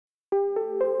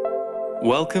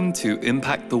Welcome to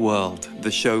Impact the World, the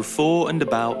show for and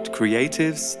about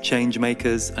creatives,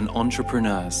 changemakers, and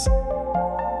entrepreneurs.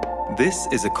 This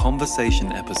is a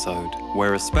conversation episode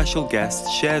where a special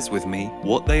guest shares with me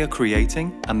what they are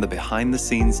creating and the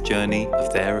behind-the-scenes journey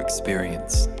of their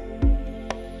experience.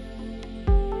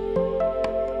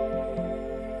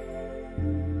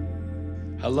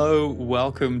 Hello,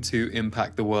 welcome to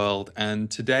Impact the World,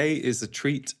 and today is a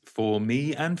treat for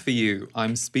me and for you.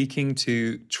 I'm speaking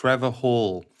to Trevor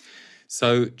Hall.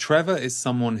 So Trevor is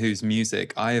someone whose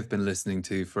music I have been listening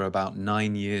to for about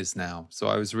 9 years now. So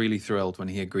I was really thrilled when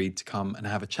he agreed to come and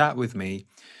have a chat with me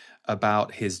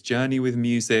about his journey with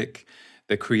music,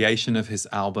 the creation of his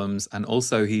albums, and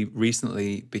also he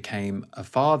recently became a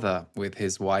father with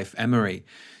his wife, Emery.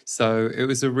 So it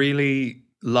was a really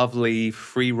lovely,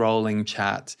 free-rolling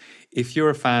chat. If you're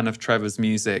a fan of Trevor's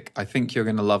music, I think you're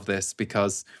going to love this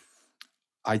because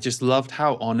I just loved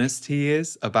how honest he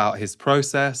is about his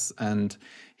process and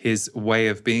his way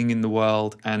of being in the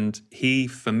world. And he,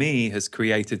 for me, has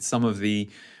created some of the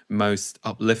most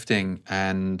uplifting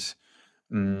and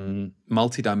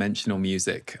multi-dimensional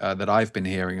music that I've been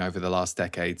hearing over the last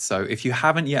decade. So if you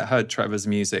haven't yet heard Trevor's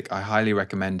music, I highly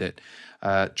recommend it.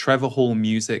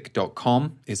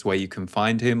 TrevorHallMusic.com is where you can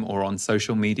find him, or on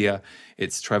social media,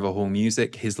 it's Trevor Hall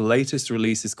Music. His latest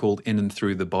release is called In and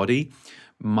Through the Body.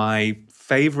 My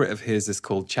favorite of his is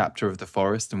called Chapter of the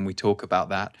Forest, and we talk about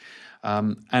that.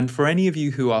 And for any of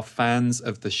you who are fans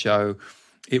of the show,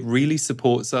 it really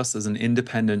supports us as an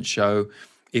independent show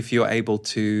if you're able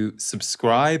to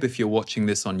subscribe, if you're watching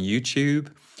this on YouTube,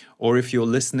 or if you're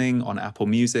listening on Apple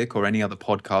Music or any other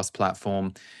podcast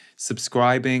platform.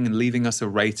 Subscribing and leaving us a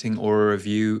rating or a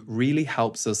review really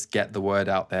helps us get the word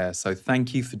out there. So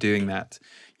thank you for doing that.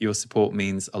 Your support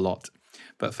means a lot.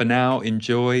 But for now,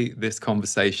 enjoy this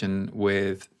conversation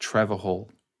with Trevor Hall.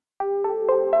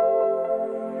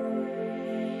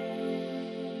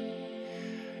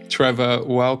 Trevor,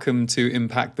 welcome to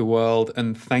Impact the World,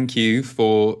 and thank you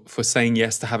for saying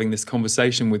yes to having this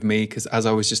conversation with me, because as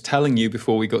I was just telling you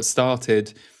before we got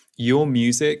started, your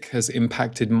music has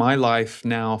impacted my life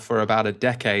now for about a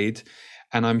decade,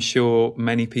 and I'm sure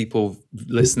many people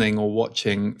listening or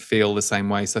watching feel the same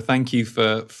way. So thank you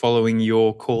for following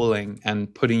your calling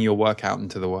and putting your work out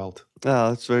into the world. Oh,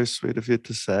 that's very sweet of you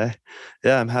to say.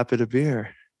 Yeah, I'm happy to be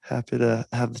here. Happy to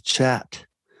have the chat.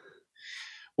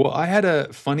 Well, I had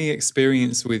a funny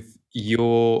experience with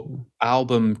your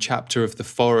album, Chapter of the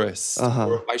Forest,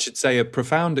 or I should say a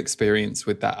profound experience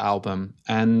with that album.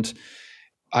 And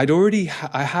I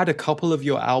had a couple of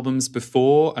your albums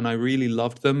before and I really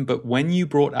loved them. But when you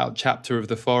brought out Chapter of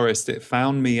the Forest, it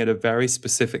found me at a very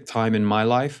specific time in my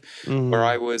life where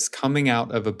I was coming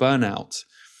out of a burnout.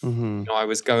 You know, I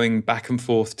was going back and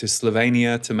forth to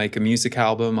Slovenia to make a music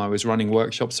album. I was running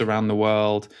workshops around the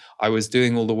world. I was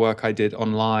doing all the work I did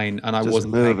online, and I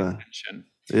wasn't paying attention.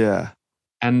 Yeah.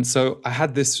 And so I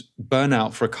had this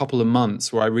burnout for a couple of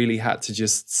months where I really had to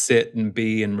just sit and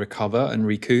be and recover and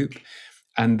recoup.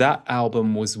 And that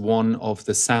album was one of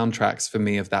the soundtracks for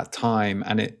me of that time.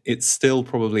 And it still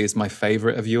probably is my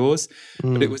favorite of yours.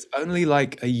 But it was only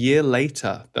like a year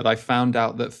later that I found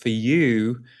out that for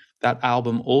you, that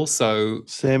album also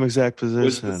same exact position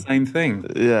was the same thing.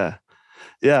 Yeah,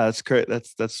 it's great.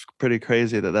 That's pretty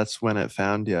crazy that's when it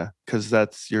found you,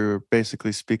 because you're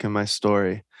basically speaking my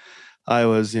story. I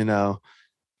was, God,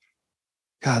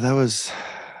 that was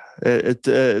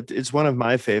it's one of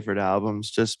my favorite albums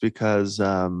just because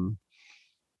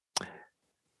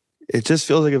it just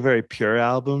feels like a very pure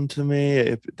album to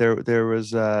me. There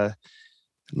was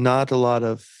not a lot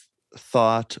of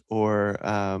thought or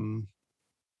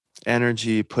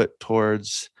energy put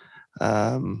towards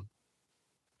the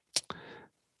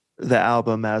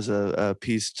album as a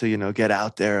piece to get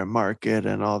out there and market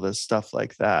and all this stuff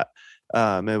like that.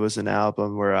 It was an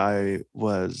album where I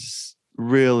was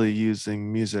really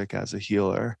using music as a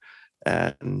healer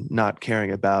and not caring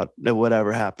about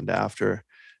whatever happened after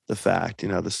the fact.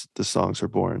 The songs were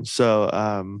born.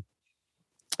 So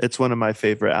it's one of my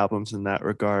favorite albums in that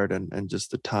regard, and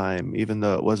just the time, even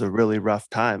though it was a really rough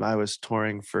time. I was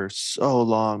touring for so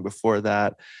long before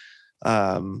that,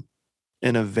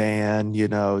 in a van,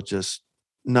 just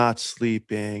not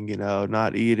sleeping,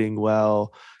 not eating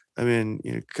well. I mean,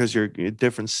 because you're in a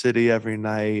different city every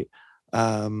night.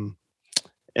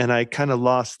 And I kind of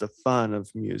lost the fun of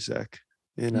music,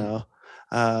 and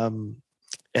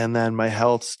then my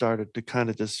health started to kind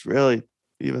of just really,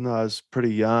 even though I was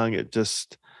pretty young, it was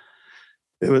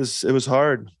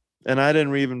hard. And I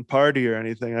didn't even party or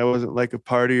anything. I wasn't like a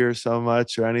partier so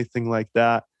much or anything like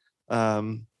that.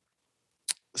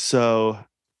 So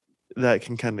that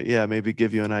can kind of, yeah, maybe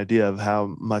give you an idea of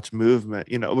how much movement,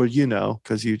 or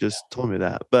because you just told me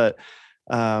that. But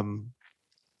um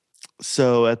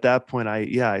so at that point,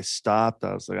 I stopped.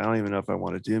 I was like, I don't even know if I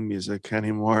want to do music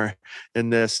anymore in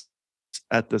this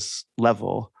at this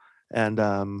level, and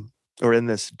or in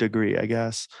this degree, I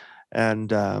guess.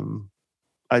 And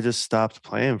I just stopped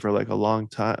playing for like a long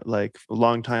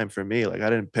time for me. Like I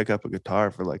didn't pick up a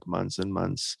guitar for like months and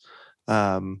months.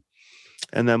 Um,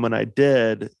 and then when I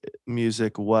did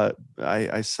music,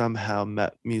 I somehow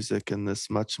met music in this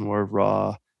much more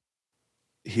raw,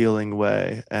 healing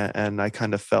way, and I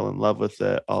kind of fell in love with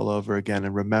it all over again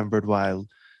and remembered why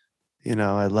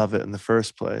I love it in the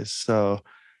first place. So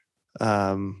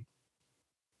um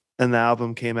and the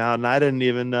album came out and I didn't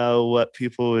even know what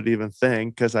people would even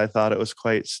think because I thought it was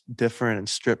quite different and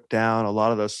stripped down. A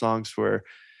lot of those songs were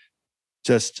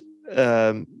just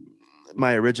um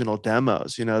my original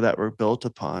demos, that were built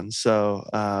upon. So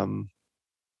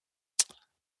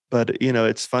but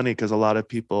it's funny because a lot of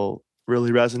people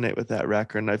really resonate with that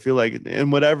record, and I feel like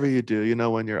in whatever you do,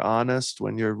 when you're honest,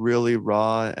 when you're really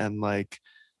raw, and like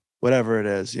whatever it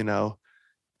is,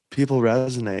 people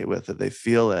resonate with it. They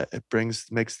feel it. It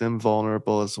makes them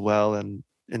vulnerable as well, and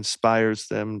inspires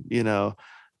them,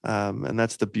 and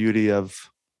that's the beauty of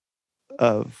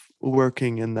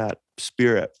working in that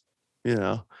spirit, you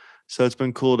know. So it's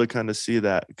been cool to kind of see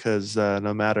that because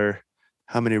no matter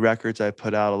how many records I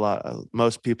put out,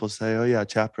 most people say, "Oh yeah,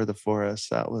 Chapter of the Forest.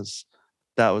 That was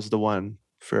the one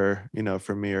for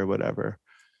me or whatever."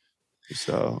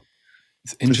 So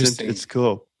It's it's interesting.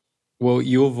 cool. Well,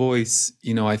 your voice,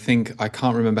 I think I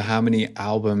can't remember how many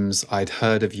albums I'd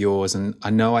heard of yours, and I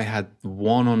know I had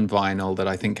one on vinyl that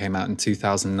I think came out in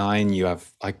 2009. You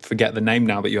have, I forget the name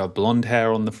now, but you have blonde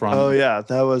hair on the Oh front. yeah,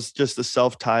 that was just the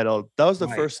self-titled. That was the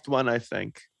Right. first one, I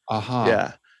think. Aha.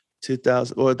 Yeah,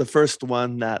 2000, or the first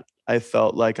one that I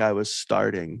felt like I was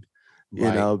starting,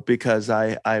 Right. because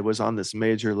I was on this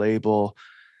major label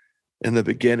in the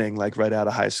beginning, like right out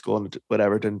of high school, and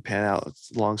whatever didn't pan out.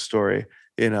 It's a long story,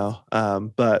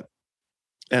 but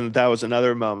and that was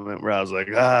another moment where I was like,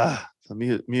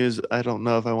 the music. I don't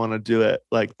know if I want to do it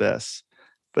like this.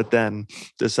 But then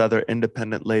this other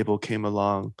independent label came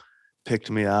along, picked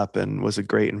me up, and was a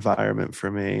great environment for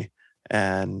me.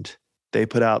 And they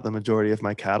put out the majority of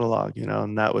my catalog,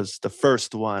 and that was the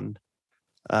first one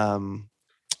um,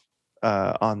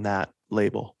 on that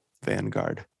label,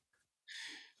 Vanguard.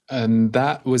 And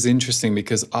that was interesting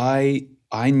because I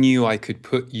knew I could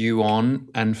put you on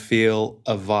and feel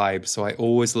a vibe. So I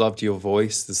always loved your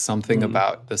voice. There's something Mm,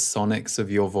 about the sonics of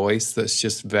your voice that's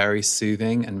just very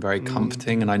soothing and very mm,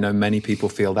 comforting. And I know many people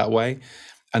feel that way.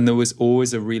 And there was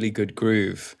always a really good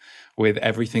groove with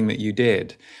everything that you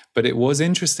did. But it was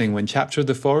interesting when Chapter of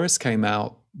the Forest came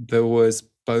out, there was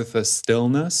both a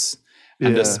stillness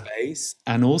and a yeah, space,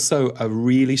 and also a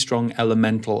really strong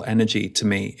elemental energy to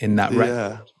me in that record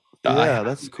yeah, that I yeah.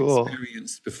 That's hadn't cool.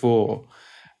 experienced before.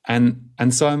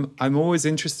 And so I'm always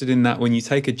interested in that when you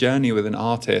take a journey with an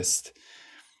artist,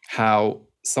 how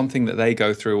something that they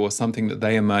go through or something that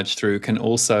they emerge through can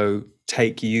also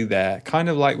take you there. Kind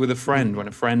of like with a friend, Mm. when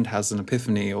a friend has an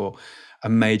epiphany or a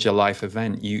major life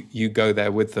event, you go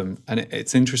there with them. And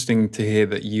it's interesting to hear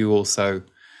that you also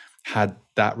had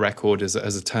that record as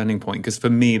a turning point. Because for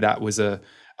me, that was a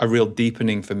real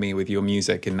deepening for me with your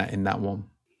music in that one.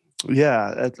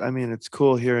 Yeah, I mean, it's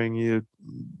cool hearing you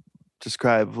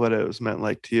describe what it was meant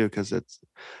like to you because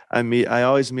I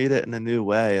always meet it in a new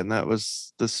way, and that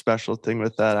was the special thing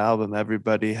with that album.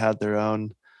 Everybody had their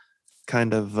own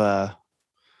kind of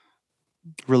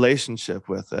relationship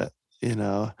with it, you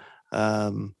know.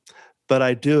 Um, but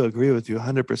I do agree with you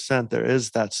 100%. There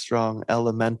is that strong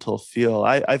elemental feel.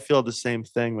 I feel the same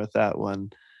thing with that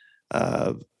one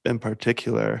uh, in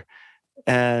particular,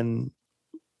 and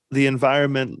the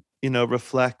environment,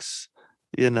 reflects,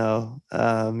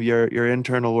 your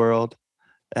internal world,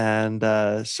 and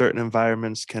certain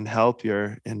environments can help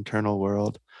your internal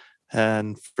world.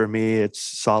 And for me, it's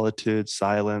solitude,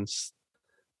 silence,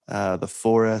 the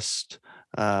forest.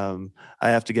 I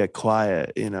have to get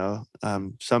quiet.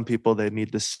 Some people, they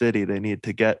need the city, they need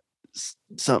to get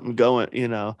something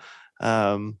going.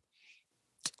 Um,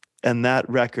 and that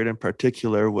record in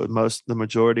particular, the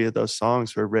majority of those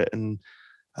songs were written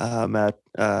at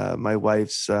my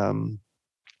wife's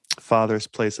father's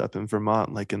place up in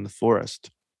Vermont, like in the forest.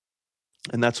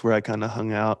 And that's where I kind of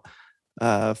hung out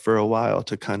for a while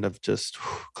to kind of just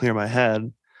clear my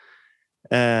head.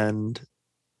 And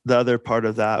the other part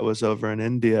of that was over in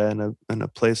India, in a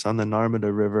place on the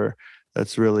Narmada River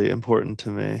that's really important to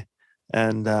me.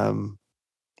 And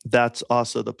that's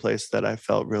also the place that I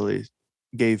felt really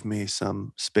gave me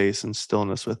some space and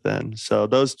stillness within. So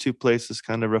those two places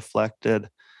kind of reflected,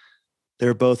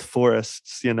 they're both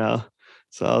forests, you know.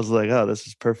 So I was like, oh, this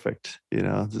is perfect, you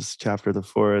know, this chapter of the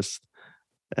forest.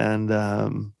 And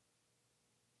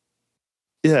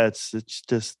yeah, it's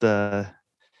just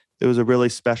it was a really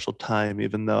special time,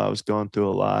 even though I was going through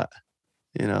a lot,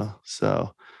 you know.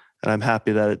 So, and I'm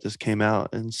happy that it just came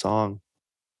out in song,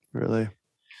 really.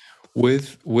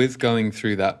 With going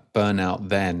through that burnout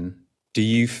then, do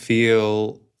you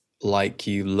feel like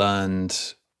you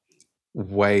learned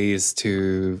ways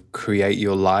to create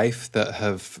your life that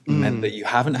have meant that Mm, you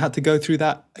haven't had to go through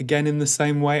that again in the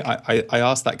same way? I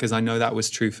asked that because I know that was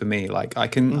true for me. Like I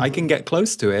can hmm get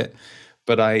close to it,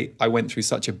 but I went through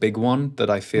such a big one that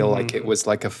I feel like hmm it was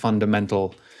like a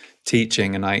fundamental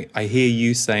teaching. And I hear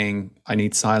you saying I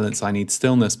need silence, I need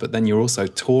stillness, but then you're also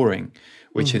touring,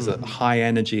 which is a hmm high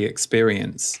energy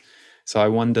experience. So I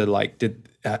wonder, like, did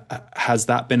has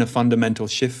that been a fundamental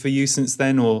shift for you since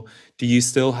then, or do you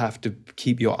still have to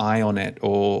keep your eye on it,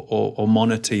 or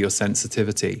monitor your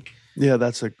sensitivity? Yeah,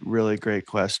 that's a really great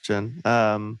question.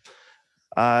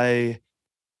 I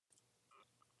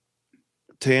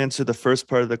To answer the first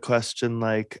part of the question,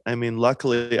 like, I mean,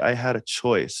 luckily I had a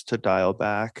choice to dial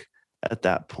back at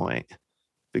that point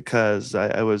because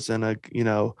I was in a, you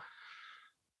know,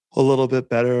 a little bit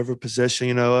better of a position.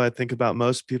 You know, I think about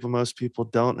most people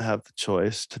don't have the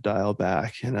choice to dial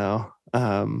back, you know,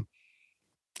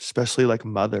 especially like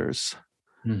mothers,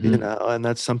 you Hmm. know, and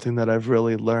that's something that I've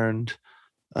really learned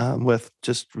with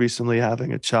just recently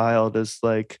having a child is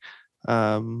like,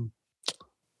 um,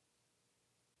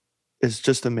 it's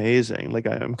just amazing. Like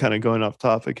I'm kind of going off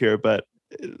topic here, but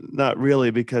not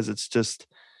really because it's just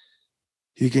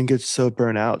you can get so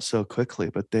burnt out so quickly,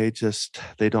 but they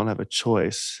don't have a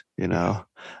choice, you Yeah. know.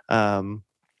 Um,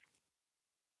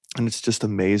 and it's just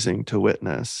amazing to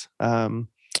witness.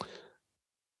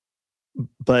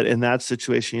 But in that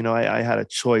situation, you know, I had a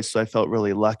choice, so I felt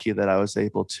really lucky that I was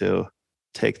able to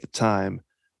take the time,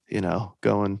 you know,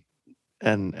 go and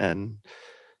and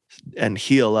and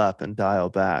heal up and dial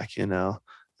back, you know.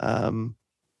 Um,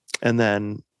 and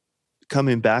then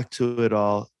coming back to it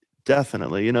all,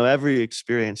 definitely, you know, every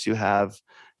experience you have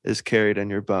is carried in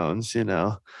your bones, you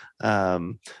know.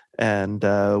 Um, and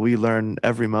we learn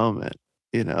every moment,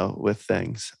 you know, with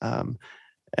things.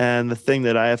 And the thing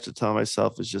that I have to tell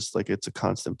myself is just like it's a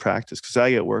constant practice because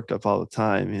I get worked up all the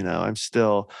time. You know, I'm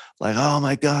still like, oh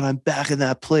my God, I'm back in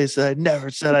that place that I never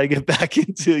said I'd get back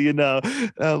into, you know.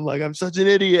 I'm like, I'm such an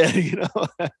idiot, you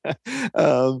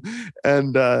know.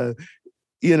 And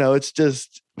you know, it's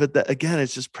just, but that, again,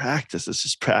 it's just practice. It's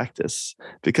just practice.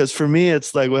 Because for me,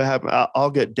 it's like what happened.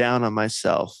 I'll get down on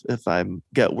myself if I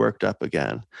get worked up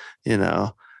again, you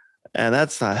know, and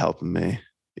that's not helping me,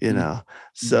 you know.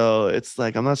 So it's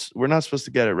like we're not supposed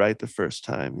to get it right the first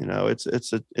time, you know. It's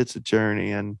a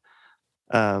journey, and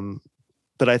um,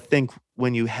 but I think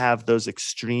when you have those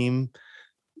extreme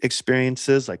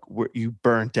experiences, like where you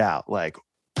burnt out, like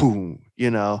boom,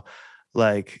 you know,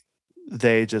 like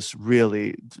they just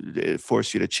really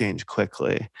force you to change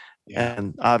quickly. Yeah.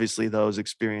 And obviously, those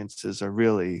experiences are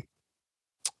really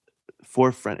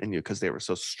forefront in you because they were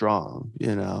so strong,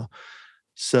 you know.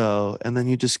 So, and then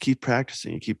you just keep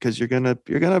practicing. You keep because you're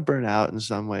gonna burn out in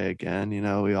some way again. You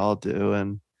know, we all do,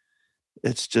 and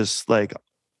it's just like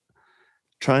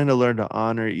trying to learn to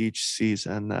honor each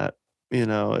season. That you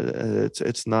know,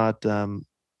 it's not.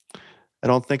 I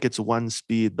don't think it's one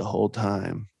speed the whole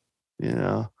time. You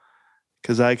know,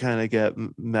 because I kind of get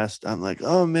messed. I'm like,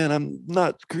 oh man, I'm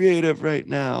not creative right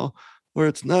now, or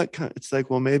it's not. It's like,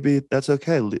 well, maybe that's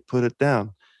okay. Put it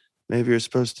down. Maybe you're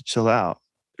supposed to chill out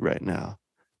right now.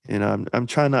 You know, I'm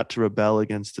trying not to rebel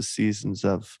against the seasons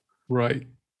of Right.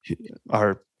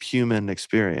 our human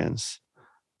experience.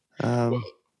 Well, Um,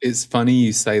 it's funny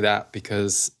you say that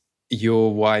because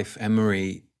your wife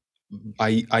Emery,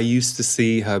 I used to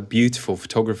see her beautiful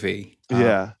photography,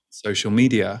 yeah. social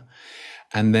media,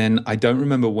 and then I don't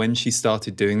remember when she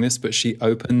started doing this, but she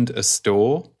opened a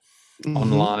store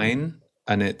hmm online,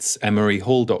 and it's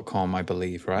emeryhall.com, I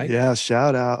believe, right? Yeah.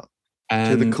 Shout out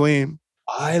to the And queen.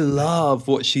 I love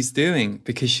what she's doing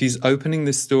because she's opening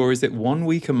this store. Is it 1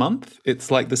 week a month?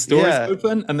 It's like the store is Yeah.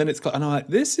 open and then it's got, and I'm like,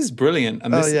 this is brilliant.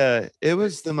 And Oh, this, yeah. It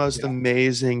was the most yeah.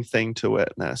 amazing thing to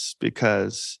witness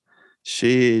because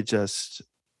she just,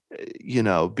 you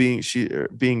know,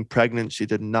 being pregnant, she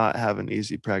did not have an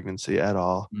easy pregnancy at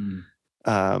all. Mm.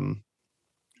 Um,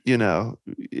 you know,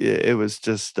 it was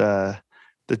just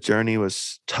the journey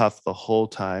was tough the whole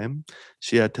time.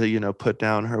 She had to, you know, put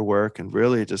down her work and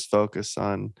really just focus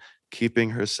on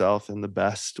keeping herself in the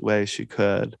best way she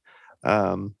could.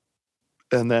 Um,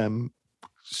 and then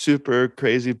super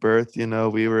crazy birth. You know,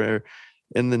 we were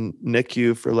in the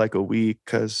NICU for like a week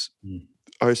because Mm.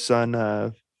 our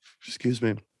son, excuse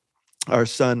me, our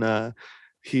son,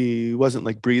 he wasn't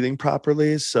like breathing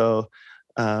properly. So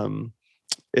um,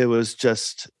 it was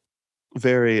just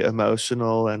very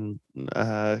emotional and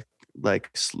like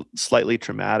slightly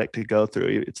traumatic to go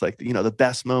through. It's like, you know, the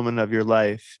best moment of your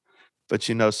life, but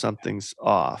you know, something's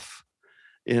off,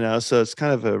 you know, so it's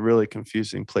kind of a really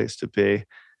confusing place to be.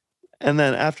 And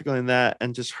then after going that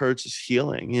and just her just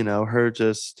healing, you know, her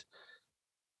just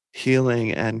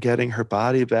healing and getting her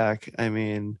body back. I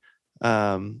mean,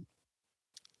 um,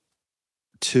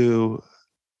 to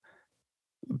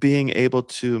being able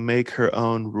to make her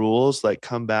own rules, like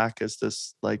come back as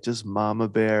this, like just mama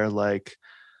bear, like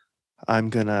I'm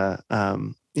gonna,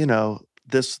 you know,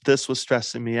 this was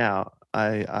stressing me out.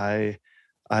 I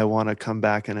want to come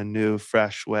back in a new,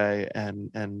 fresh way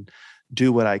and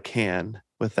do what I can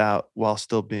without while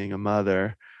still being a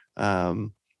mother.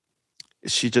 Um,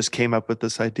 she just came up with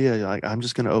this idea, like I'm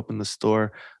just gonna open the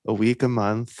store a week a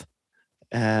month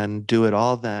and do it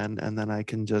all then, and then I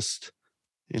can just,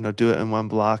 you know, do it in one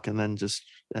block and then just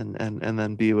and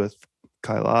then be with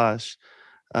Kailash.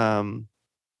 Um,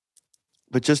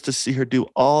 but just to see her do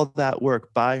all that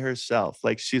work by herself,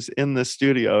 like she's in the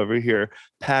studio over here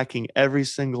packing every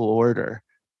single order,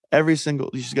 every single,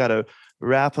 she's got to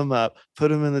wrap them up, put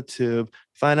them in the tube,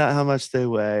 find out how much they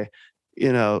weigh,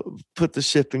 you know, put the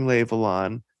shipping label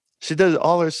on. She does it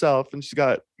all herself, and she's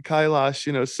got Kailash,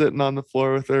 you know, sitting on the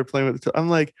floor with her playing with the I'm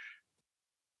like,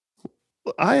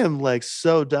 I am like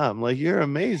so dumb. Like you're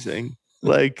amazing.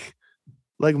 Like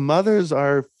like mothers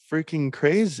are freaking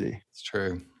crazy. It's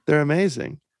true. They're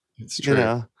amazing, It's you true.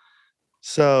 know.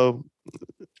 So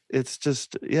it's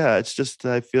just, yeah, it's just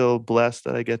I feel blessed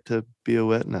that I get to be a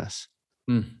witness.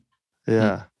 Mm. Mm.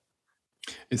 Yeah.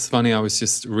 It's funny. I was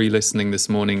just re-listening this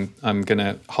morning. I'm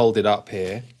gonna hold it up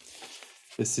here.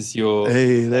 This is your,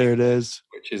 Hey, there it is.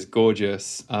 which is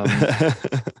gorgeous.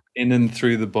 In and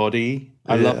through the body.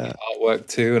 I love the Yeah. artwork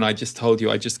too. And I just told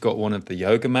you I just got one of the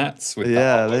yoga mats with the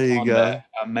Yeah, there artwork you on there.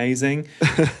 go. Amazing.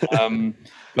 Um,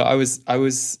 but I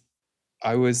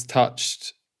was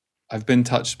touched. I've been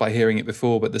touched by hearing it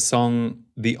before, but the song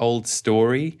 "The Old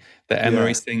Story" that Emery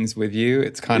Yeah. sings with you,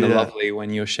 it's kind of Yeah. lovely when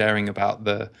you're sharing about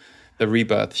the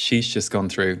rebirth she's just gone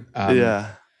through.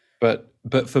 Yeah.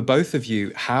 But for both of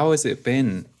you, how has it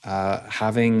been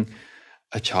having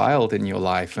a child in your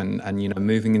life and you know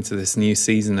moving into this new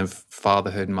season of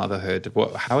fatherhood, motherhood?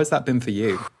 How has that been for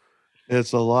you?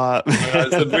 It's a lot.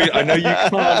 I know you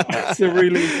can't. It's a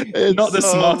really not It's the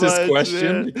so smartest much,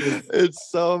 question man. because It's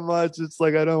so much. It's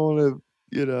like I don't want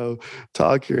to, you know,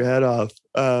 talk your head off.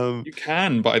 you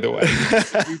can, by the way,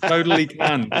 you totally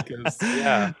can because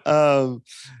yeah. um,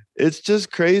 it's just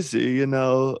crazy, you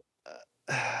know.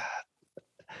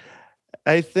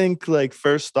 I think like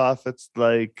first off, it's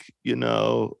like, you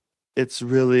know, it's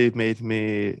really made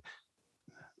me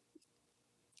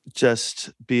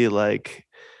just be like,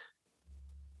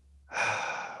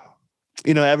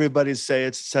 you know, everybody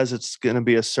says it's going to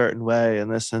be a certain way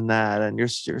and this and that, and your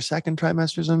second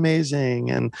trimester is amazing,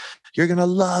 and you're going to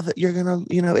love it. You're going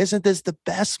to, you know, isn't this the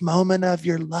best moment of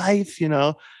your life? You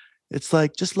know, it's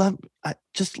like just let me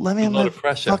A have lot my of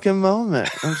pressure. fucking moment.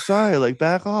 I'm sorry, like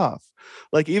back off.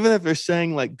 Like even if they're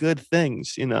saying like good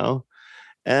things, you know,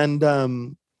 and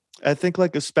I think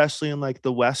like especially in like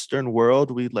the Western world,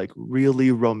 we like really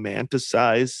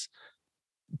romanticize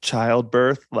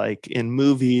childbirth, like in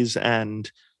movies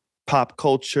and pop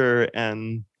culture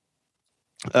and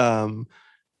um,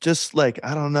 just like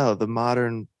I don't know the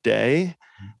modern day.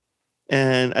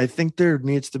 And I think there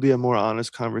needs to be a more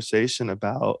honest conversation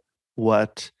about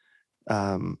what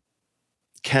um,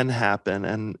 can happen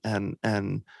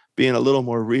and being a little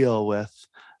more real with,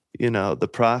 you know, the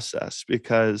process,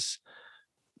 because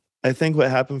I think what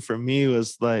happened for me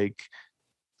was like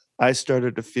I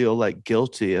started to feel like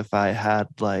guilty if I had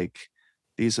like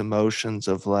these emotions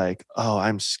of like, oh,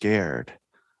 I'm scared,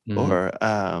 Mm. or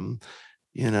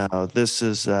you know, this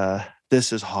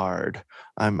is hard.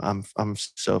 I'm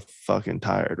so fucking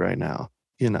tired right now,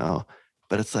 you know.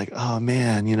 But it's like, oh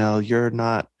man, you know, you're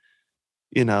not,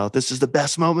 you know, this is the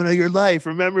best moment of your life.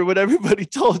 Remember what everybody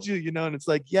told you, you know, and it's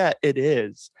like, yeah, it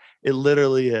is. It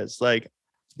literally is. Like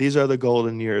these are the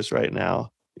golden years right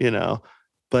now, you know.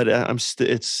 But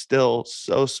it's still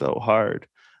so hard.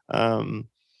 Um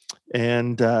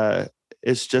and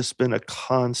it's just been a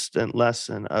constant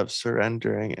lesson of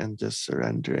surrendering and just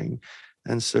surrendering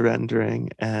and surrendering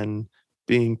and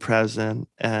being present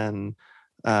and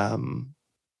um,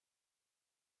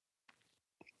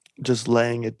 just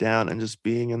laying it down and just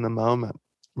being in the moment.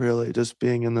 really, just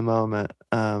being in the moment.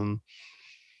 And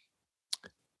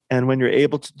when you're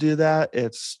able to do that,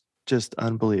 it's just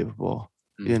unbelievable,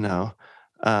 you Mm. know.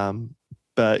 Um,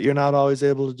 but you're not always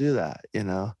able to do that, you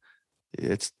know.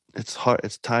 It's hard,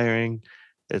 it's tiring,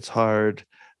 it's hard.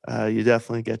 You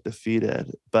definitely get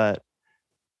defeated, but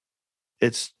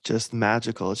it's just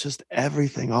magical. It's just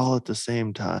everything all at the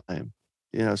same time.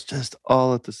 You know, it's just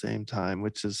all at the same time,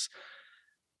 which is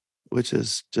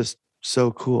just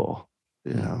so cool,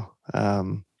 you Mm.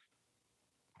 know.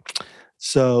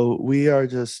 So we are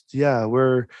just, yeah,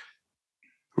 we're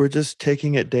just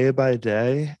taking it day by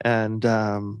day, and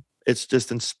it's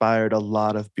just inspired a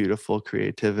lot of beautiful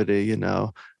creativity, you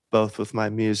know, both with my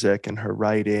music and her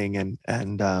writing, and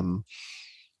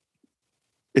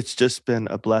it's just been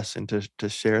a blessing to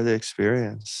share the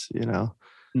experience, you know.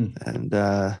 Mm.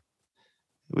 And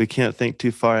we can't think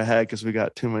too far ahead because we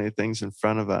got too many things in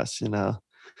front of us, you know.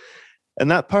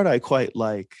 And that part I quite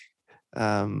like.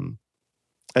 um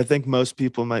I think most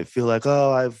people might feel like,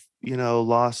 oh, I've, you know,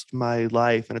 lost my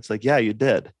life, and it's like, yeah, you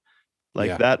did. Like,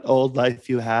 Yeah. that old life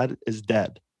you had is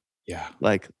dead. Yeah.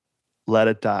 Like, let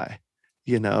it die,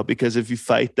 you know, because if you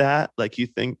fight that, like, you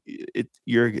think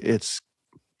it's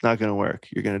not going to work.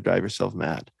 You're going to drive yourself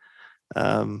mad.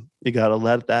 You got to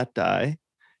let that die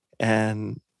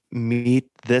and meet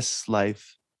this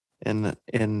life in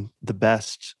the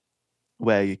best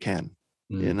way you can,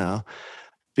 you Mm. know,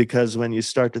 because when you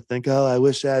start to think, oh, I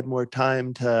wish I had more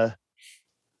time to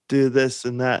do this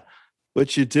and that,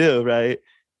 which you do, right?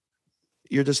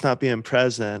 You're just not being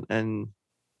present, and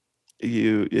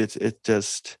it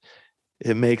just,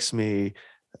 it makes me,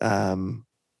 um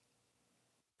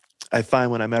I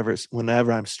find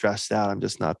whenever I'm stressed out, I'm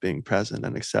just not being present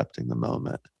and accepting the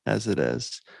moment as it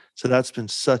is. So that's been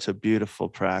such a beautiful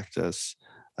practice,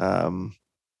 um,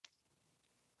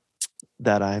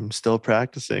 that I'm still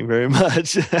practicing very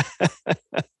much.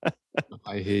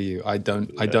 I hear you. I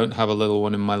Yeah. don't have a little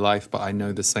one in my life, but I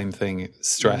know the same thing.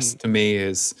 Stress Mhm. to me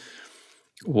is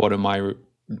what am I,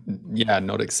 yeah,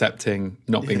 not accepting,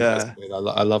 not being present Yeah. with.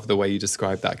 I love the way you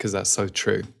describe that because that's so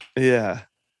true. Yeah.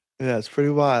 Yeah, it's pretty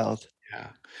wild. Yeah.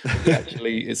 We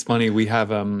actually, it's funny, we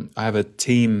have I have a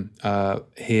team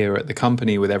here at the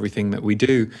company with everything that we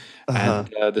do. And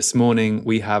Uh-huh. this morning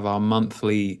we have our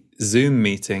monthly Zoom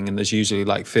meeting, and there's usually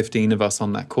like 15 of us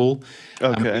on that call.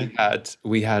 And Okay.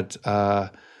 we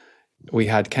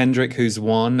had Kendrick, who's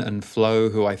one, and Flo,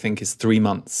 who I think is 3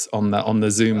 months on the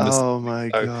Zoom this Oh morning. my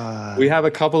So we god. have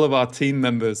a couple of our team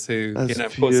members who, you That's know,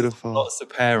 of course, there's beautiful. lots of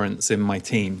parents in my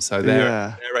team, so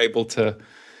Yeah. they're able to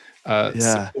Yeah.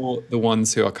 support the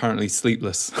ones who are currently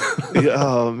sleepless. Yeah,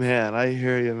 oh man, I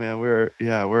hear you, man. We're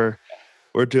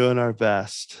doing our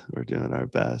best. We're doing our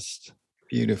best.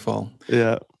 Beautiful.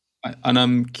 Yeah. And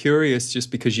I'm curious,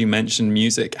 just because you mentioned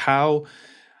music, how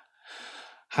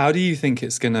do you think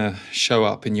it's going to show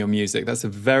up in your music? That's a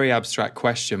very abstract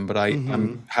question, but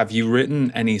Mhm. have you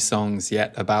written any songs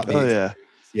yet about the Oh yeah. experience?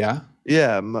 Yeah.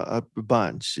 Yeah, a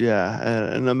bunch. Yeah.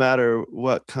 And no matter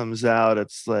what comes out,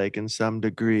 it's like in some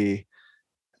degree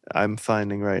I'm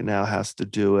finding right now has to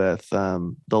do with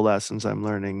the lessons I'm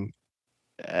learning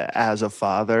as a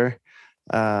father,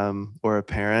 or a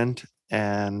parent,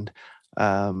 and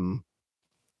um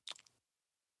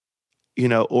you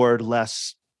know, or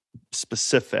less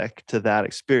specific to that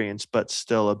experience, but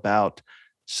still about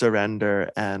surrender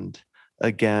and,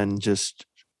 again, just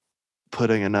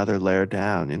putting another layer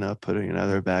down, you know, putting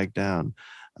another bag down.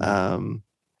 Mm. Um,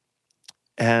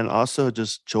 and also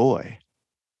just joy,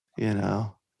 you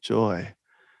know, joy,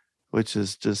 which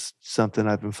is just something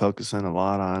I've been focusing a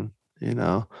lot on. You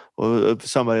know, well,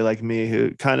 somebody like me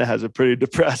who kind of has a pretty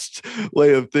depressed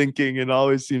way of thinking and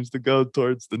always seems to go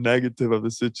towards the negative of the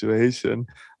situation.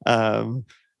 Um,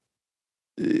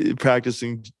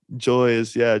 Practicing joy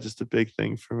is, yeah, just a big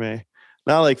thing for me.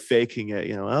 Not like faking it,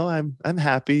 you know, oh, I'm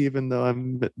happy even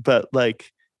though but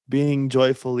like being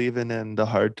joyful even in the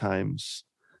hard times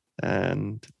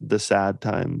and the sad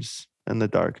times and the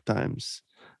dark times.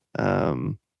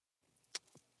 Um,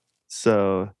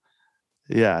 so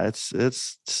yeah, it's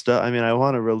stuff. I mean, I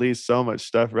want to release so much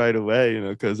stuff right away, you know,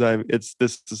 because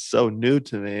this is so new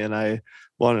to me, and I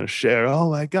want to share. Oh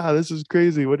my god, this is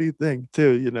crazy. What do you think,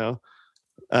 too? You know,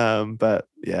 but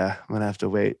yeah, I'm gonna have to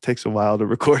wait. It takes a while to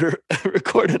record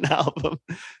an album.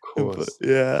 Of But course.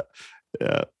 yeah,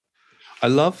 yeah. I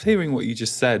love hearing what you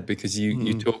just said because you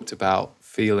Mhm. talked about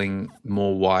feeling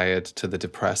more wired to the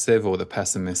depressive or the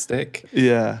pessimistic.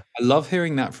 Yeah. I love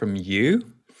hearing that from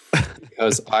you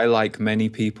because I, like many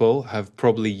people, have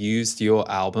probably used your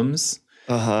albums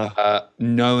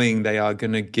knowing they are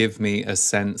going to give me a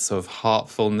sense of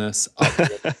heartfulness,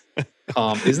 uplift, Uh-huh.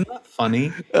 calm. Isn't that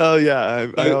funny? Oh yeah,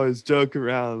 I So, always joke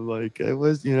around like it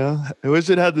was, I wish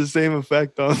it had the same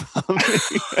effect on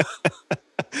me.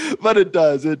 But it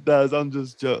does, it does. I'm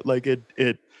just like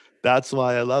it that's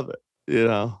why I love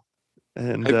it.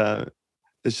 And I,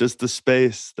 it's just the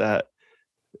space that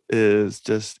is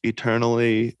just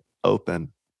eternally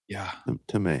open yeah.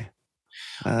 to me.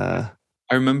 I, Uh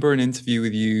I remember an interview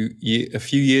with you a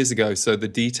few years ago. So the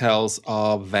details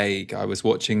are vague. I was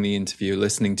watching the interview,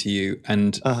 listening to you,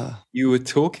 and uh you were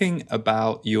talking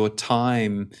about your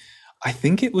time. I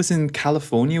think it was in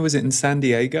California. Was it in San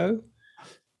Diego?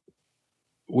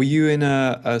 Were you in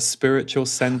a spiritual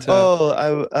center?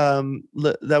 oh,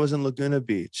 that was in Laguna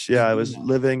Beach. Yeah, I was Laguna.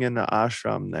 living in the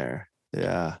ashram there.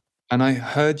 Yeah. And I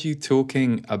heard you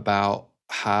talking about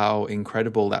how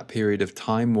incredible that period of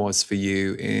time was for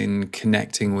you in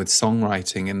connecting with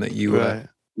songwriting and that you were Right.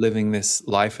 living this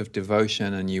life of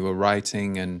devotion and you were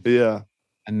writing Yeah.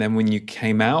 and then when you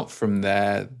came out from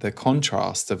there, the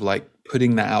contrast of like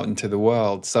putting that out into the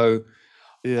world. So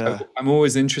Yeah. I'm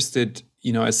always interested,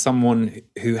 as someone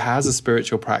who has a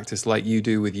spiritual practice like you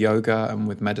do with yoga and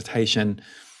with meditation,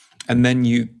 and then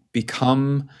you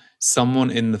become someone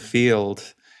in the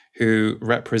field who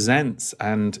represents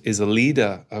and is a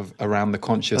leader of around the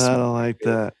conscious I mind. don't like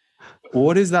that.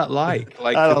 What is that like?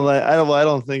 Like, I 'cause don't like. I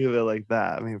don't think of it like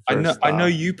that. I mean, first I know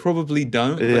off, you probably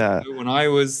don't, but yeah, when I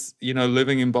was,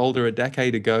 living in Boulder a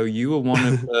decade ago, you were one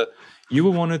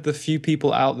of the few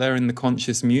people out there in the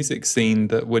conscious music scene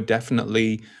that were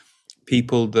definitely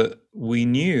people that we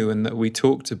knew and that we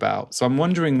talked about. So I'm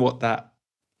wondering what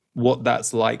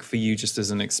that's like for you just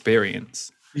as an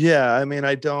experience. yeah. I mean,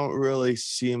 I don't really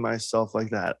see myself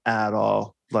like that at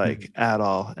all, like Mm. at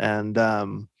all. And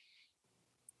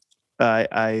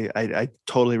I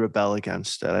totally rebel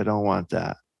against it. I don't want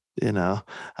that, you know,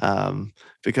 um,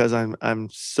 because I'm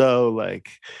so like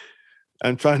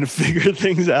I'm trying to figure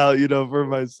things out, for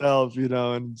myself,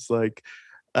 and it's like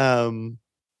um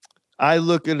I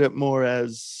look at it more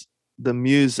as the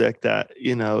music that,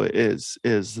 is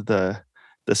the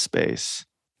space,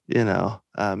 yeah,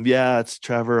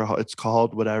 it's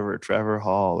called whatever, Trevor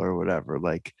Hall or whatever,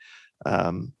 like,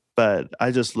 but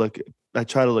I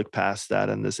try to look past that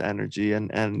and this energy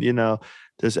and,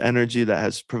 this energy that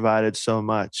has provided so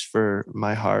much for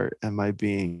my heart and my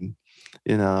being,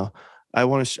 you know, I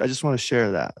just want to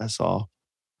share that. That's all,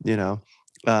 you know.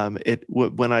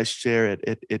 When I share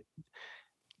it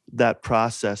that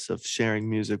process of sharing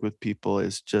music with people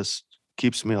is just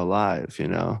keeps me alive,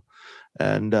 and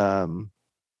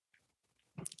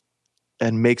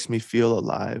makes me feel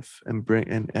alive and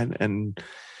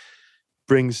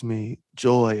brings me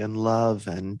joy and love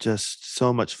and just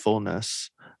so much fullness.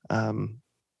 Um,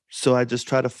 so I just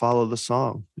try to follow the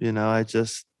song, I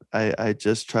just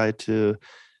try to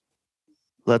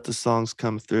let the songs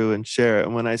come through and share it.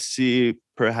 And when I see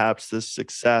perhaps this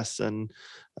success and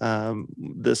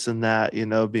this and that,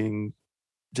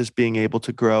 being able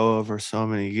to grow over so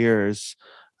many years,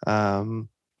 um,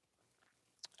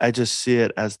 I just see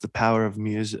it as the power of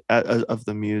music, of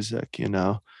the music,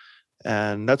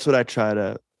 and that's what I try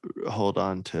to hold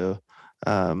on to.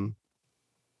 Um,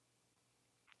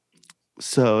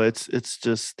 so it's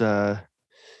just that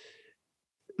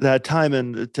time,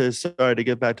 and to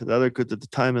get back to the other, because at the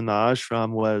time in the ashram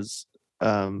was,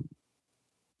 um,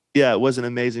 yeah, it was an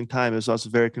amazing time. It was also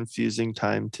a very confusing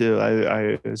time too.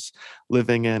 I was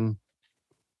living in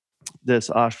this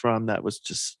ashram that was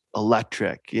just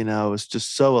electric, it was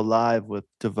just so alive with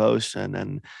devotion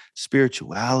and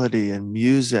spirituality and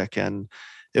music. And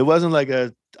it wasn't like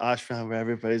a ashram where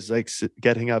everybody's like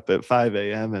getting up at 5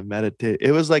 a.m. and meditate.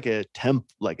 It was like a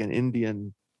like an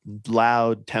Indian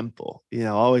loud temple,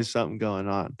 always something going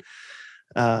on.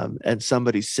 And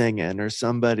somebody singing or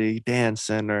somebody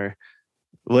dancing or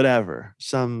whatever,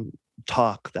 some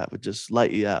talk that would just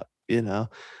light you up.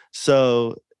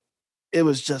 So it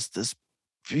was just this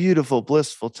beautiful,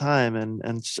 blissful time,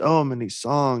 and so many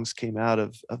songs came out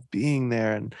of being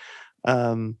there,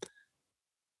 um,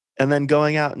 and then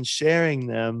going out and sharing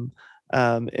them,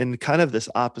 in kind of this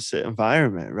opposite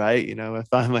environment, right? I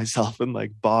find myself in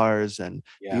like bars and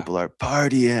Yeah. people are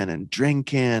partying and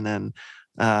drinking and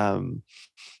um,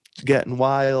 getting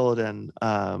wild, and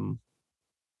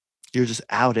you're just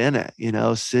out in it,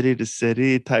 city to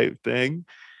city type thing.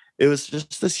 It was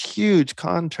just this huge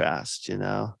contrast, and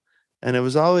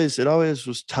it always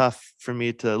was tough for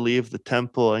me to leave the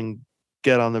temple and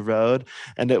get on the road,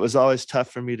 and it was always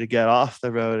tough for me to get off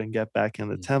the road and get back in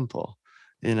the Mm. temple,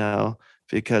 you know,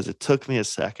 because it took me a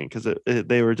second, because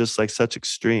they were just like such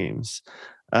extremes.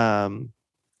 Um,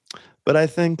 but I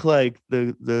think like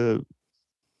the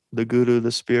guru,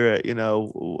 the spirit,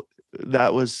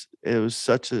 it was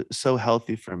so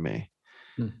healthy for me,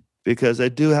 Mm. because I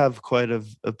do have quite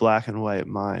a black and white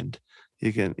mind.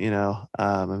 You can,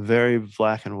 I'm very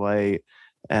black and white,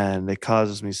 and it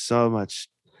causes me so much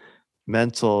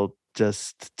mental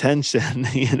just tension,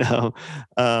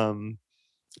 Um,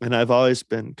 and I've always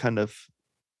been kind of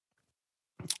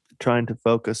trying to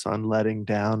focus on letting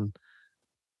down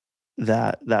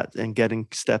that and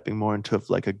stepping more into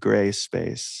like a gray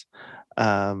space.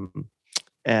 Um,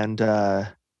 and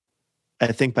I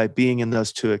think by being in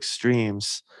those two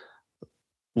extremes,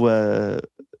 what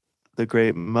the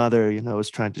great mother, was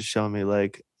trying to show me,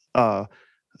 like, oh,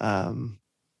 um,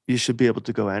 you should be able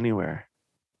to go anywhere,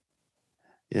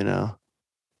 you know.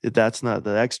 That's not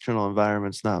the external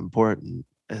environment's not important.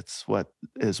 It's what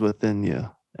is within you.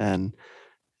 And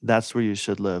that's where you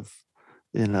should live,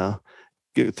 you know.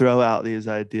 Throw out these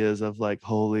ideas of like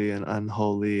holy and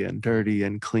unholy and dirty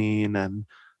and clean and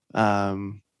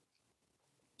um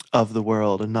of the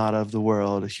world and not of the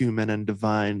world, human and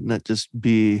divine. Not just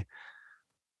be,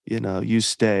 you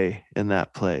stay in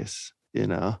that place,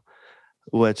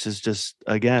 which has just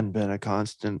again been a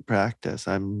constant practice.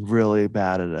 I'm really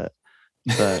bad at it,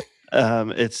 but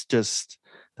it's just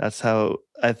that's how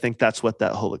I think that's what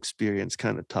that whole experience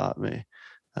kind of taught me.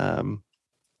 Um,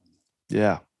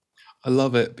 yeah. I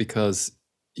love it because,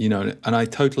 and I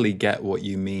totally get what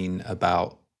you mean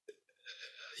about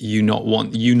you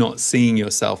not seeing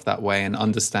yourself that way and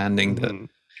understanding that Hmm.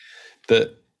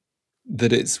 that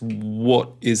that it's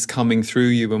what is coming through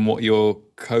you and what you're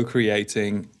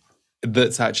co-creating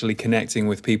that's actually connecting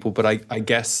with people. But I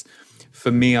guess for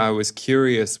me, I was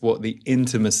curious what the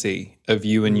intimacy of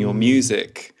you and your Mm,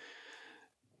 music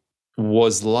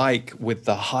was like, with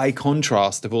the high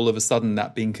contrast of all of a sudden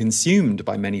that being consumed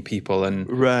by many people,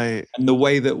 right. and the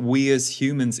way that we as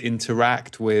humans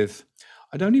interact with,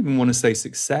 I don't even want to say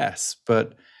success,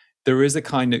 but there is a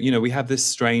kind of, we have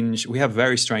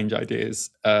very strange ideas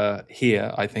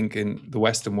here, I think, in the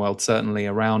Western world, certainly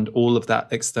around all of that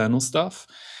external stuff.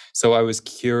 So I was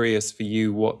curious for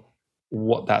you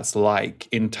what that's like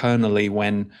internally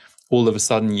when all of a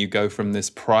sudden you go from this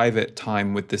private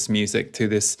time with this music to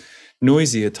this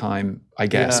noisier time, I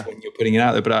guess, Yeah. when you're putting it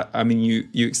out there. But I mean,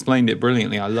 you explained it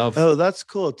brilliantly. I love. Oh, that's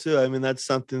cool too. I mean, that's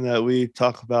something that we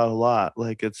talk about a lot.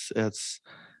 Like it's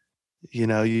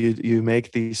you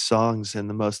make these songs in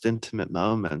the most intimate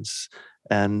moments,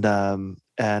 and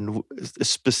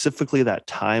specifically that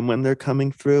time when they're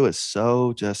coming through is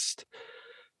so just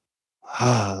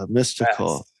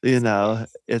mystical. Best. It's the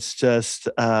best. It's just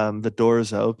the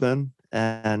doors open,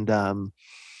 and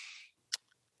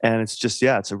it's just,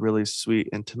 yeah, it's a really sweet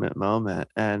intimate moment,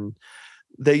 and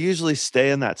they usually stay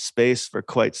in that space for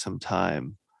quite some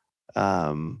time.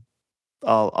 um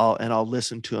I'll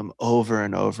listen to them over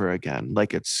and over again.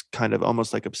 Like it's kind of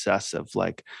almost like obsessive.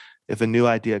 Like if a new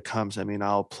idea comes, I mean,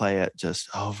 I'll play it just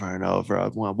over and over.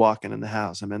 When I'm walking in the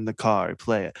house, I'm in the car, I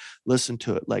play it, listen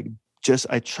to it. Like just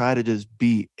I try to just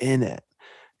be in it,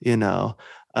 you know.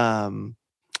 Um,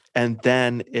 and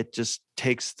then it just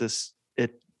takes this.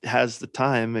 It has the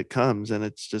time. It comes, and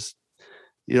it's just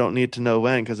you don't need to know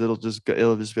when because it'll just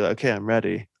be like, okay, I'm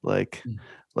ready. Like Mm.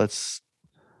 let's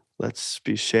let's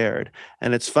be shared.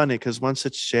 And it's funny because once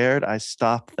it's shared, I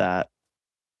stop that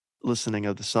listening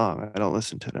of the song. I don't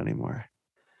listen to it anymore.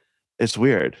 It's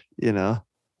weird,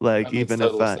 like That makes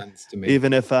total sense to me.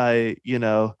 even if I,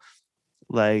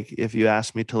 like if you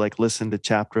ask me to like listen to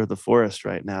Chapter of the Forest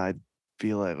right now, I'd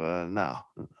be like, no,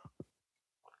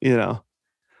 you know.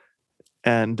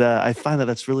 And I find that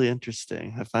that's really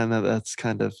interesting. I find that that's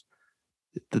kind of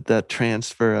that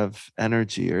transfer of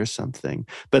energy or something.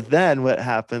 But then what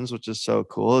happens, which is so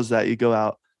cool, is that you go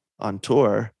out on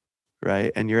tour,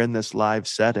 right? And you're in this live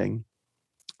setting,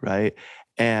 right?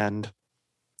 And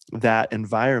that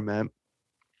environment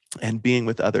and being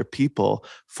with other people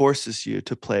forces you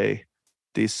to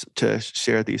to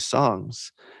share these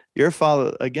songs. You're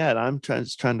follow again, I'm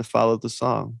trying to follow the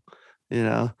song, you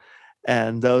know,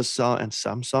 and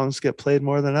some songs get played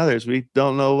more than others. We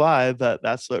don't know why, but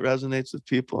that's what resonates with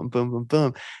people, and boom, boom,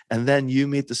 boom. And then you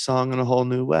meet the song in a whole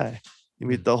new way. You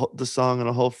meet Mm. the song in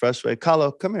a whole fresh way.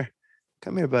 Kahlo, come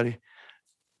here, buddy.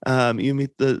 You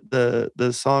meet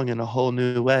the song in a whole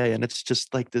new way, and it's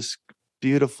just like this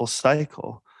beautiful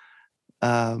cycle.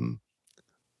 Um,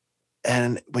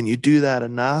 and when you do that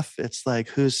enough, it's like,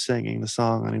 who's singing the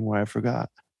song anymore? I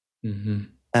forgot. Hmm.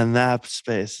 And that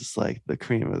space is like the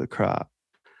cream of the crop.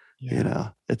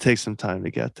 Yeah. It takes some time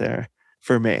to get there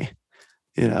for me,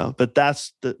 but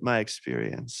that's my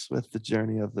experience with the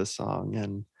journey of the song.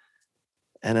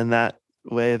 And in that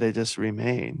way, they just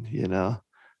remain,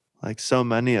 like so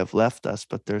many have left us,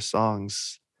 but their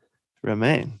songs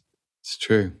remain It's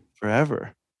true.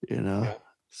 forever, you know. Yeah.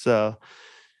 So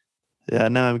yeah,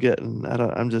 now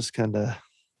I'm just kind of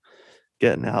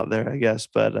getting out there, I guess.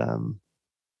 But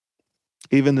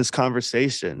even this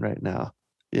conversation right now,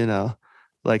 you know,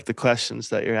 like the questions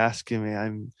that you're asking me,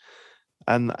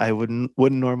 I wouldn't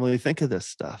normally think of this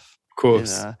stuff, Of you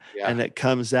course. know, Yeah. and it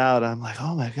comes out. I'm like,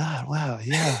 oh my God, wow,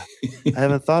 yeah, I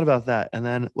haven't thought about that. And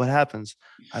then what happens?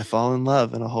 I fall in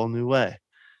love in a whole new way.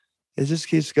 It just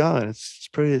keeps going. It's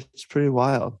pretty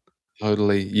wild.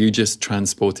 Totally. You just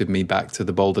transported me back to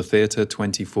the Boulder Theatre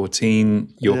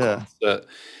 2014, your Yeah. concert.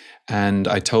 And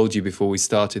I told you before we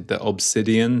started that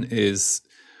Obsidian is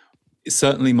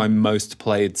certainly my most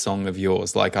played song of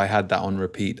yours. Like I had that on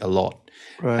repeat a lot.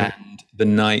 Right. And the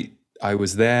night I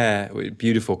was there,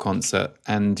 beautiful concert,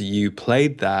 and you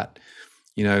played that,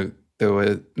 you know, there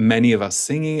were many of us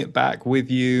singing it back with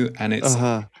you. And Uh it's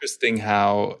huh. interesting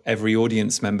how every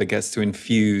audience member gets to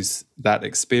infuse that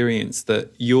experience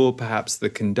that you're perhaps the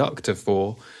conductor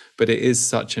for, but it is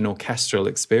such an orchestral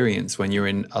experience when you're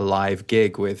in a live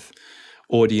gig with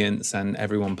audience and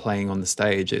everyone playing on the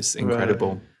stage. It's Right.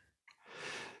 incredible.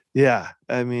 Yeah.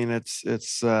 I mean, it's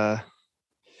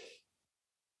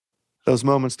those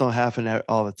moments don't happen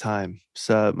all the time.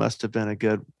 So it must have been a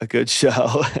good show.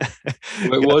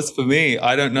 Well, it was for me.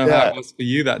 I don't know how Yeah. it was for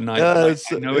you that night, but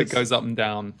Yeah. I know it goes up and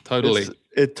down. It's Totally.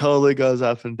 it totally goes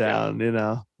up and Yeah. down, you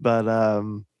know. But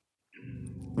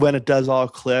when it does all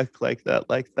click like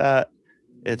that,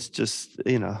 it's just,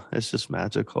 you know, it's just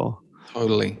magical.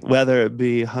 Totally. Whether it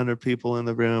be 100 people in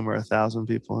the room or 1,000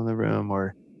 people in the room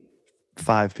or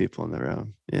 5 people in the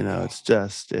room, you know, it's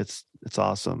just it's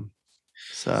awesome.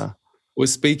 So Well,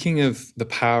 speaking of the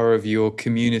power of your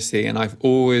community, and I've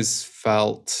always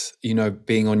felt, you know,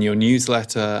 being on your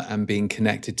newsletter and being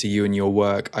connected to you and your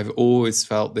work, I've always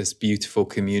felt this beautiful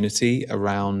community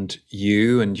around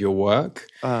you and your work.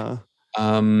 uh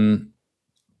Um,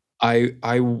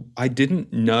 I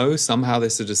didn't know, somehow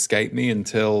this had escaped me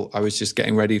until I was just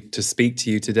getting ready to speak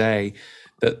to you today,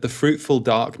 that The Fruitful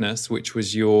Darkness, which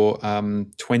was your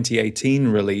 2018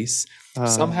 release, uh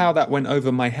somehow that went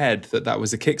over my head that that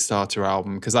was a Kickstarter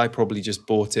album because I probably just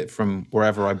bought it from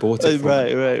wherever I bought it from.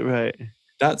 right.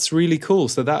 That's really cool.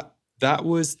 So that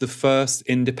was the first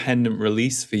independent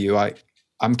release for you. I'm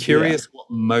Yeah. curious what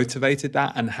motivated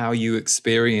that and how you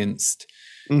experienced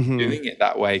Hmm. doing it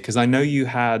that way, because I know you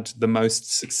had the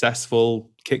most successful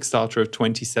Kickstarter of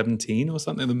 2017 or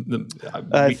something. I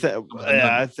We think don't know.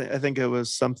 yeah, I think it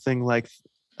was something like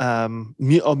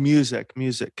music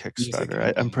Music.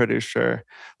 Kickstarter. I'm Okay. pretty sure,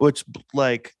 which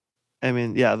like I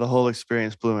mean, yeah, the whole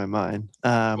experience blew my mind.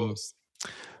 Of course.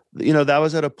 You know, that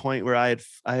was at a point where I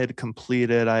had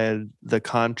completed, I had the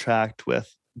contract with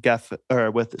Geff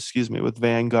or with excuse me with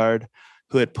Vanguard,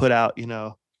 who had put out, you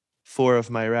know, 4 of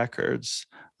my records,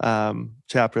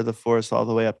 Chapter of the Forest all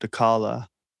the way up to Kala,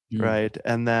 Mm. right?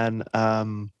 And then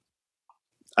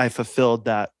I fulfilled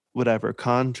that whatever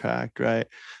contract, right?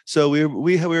 So we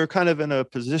were kind of in a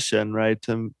position, right,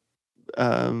 to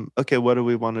okay, what do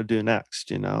we want to do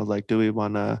next? You know, like, do we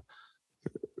want to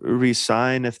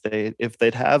resign if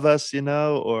they'd have us, you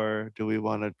know, or do we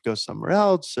want to go somewhere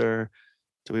else, or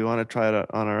do we want to try it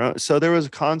on our own? So there was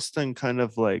constant kind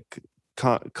of like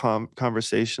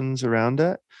conversations around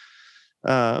it.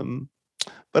 Um,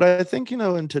 but I think, you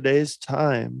know, in today's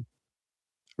time,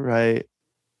 right,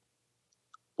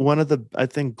 one of the I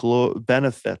think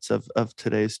benefits of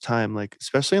today's time, like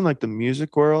especially in like the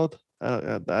music world,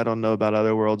 I don't know about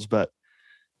other worlds, but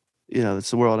you know,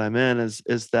 it's the world I'm in, is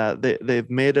that they've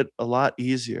made it a lot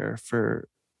easier for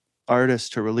artists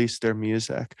to release their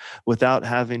music without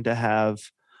having to have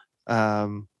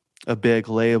um, a big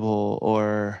label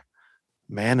or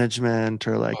management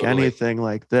or like Totally. anything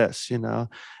like this, you know.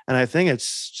 And I think it's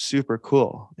super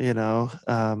cool, you know.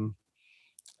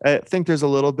 I think there's a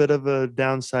little bit of a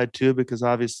downside too, because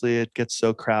obviously it gets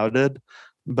so crowded,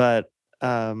 but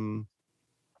um,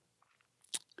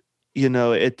 you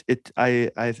know,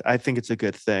 I think it's a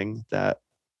good thing that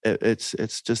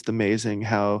it's just amazing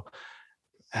how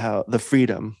the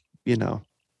freedom, you know,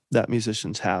 that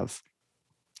musicians have.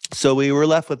 So we were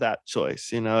left with that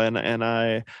choice, you know, and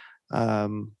I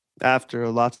after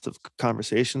lots of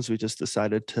conversations, we just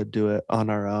decided to do it on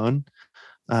our own.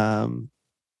 Um,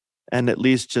 and at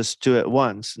least just do it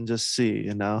once and just see,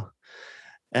 you know.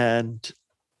 And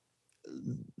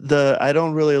the I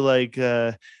don't really like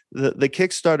the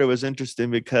Kickstarter was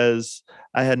interesting because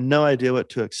I had no idea what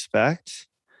to expect.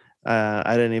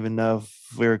 I didn't even know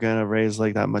if we were going to raise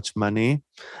like that much money.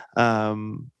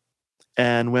 Um,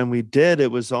 and when we did,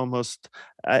 it was almost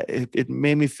it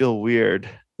made me feel weird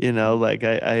You know, like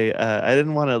I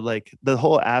didn't want to, like, the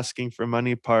whole asking for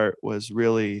money part was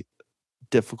really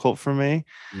difficult for me.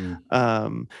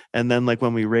 Mm. And then like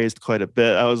when we raised quite a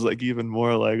bit, I was like even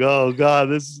more like, oh God,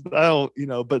 this I don't, you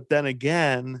know, but then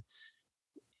again,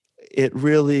 it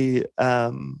really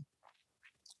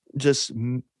just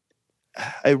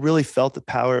I really felt the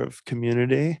power of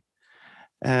community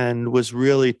and was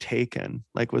really taken,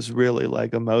 like was really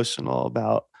like emotional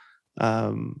about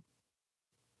um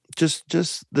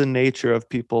just the nature of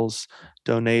people's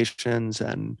donations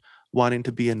and wanting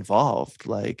to be involved.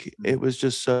 Like it Mm. was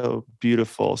just so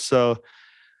beautiful. So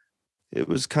it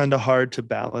was kind of hard to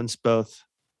balance both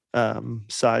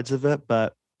sides of it,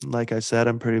 but like I said,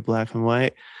 I'm pretty black and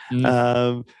white. Mm.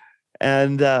 Um,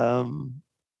 and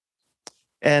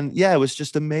and yeah, it was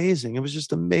just amazing. It was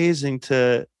just amazing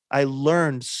to I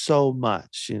learned so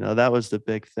much, you know. That was the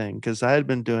big thing, because I had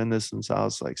been doing this since I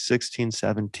was like 16,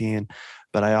 17,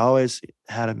 but I always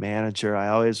had a manager. I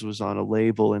always was on a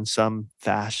label in some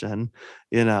fashion,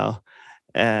 you know,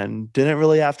 and didn't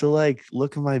really have to like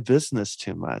look at my business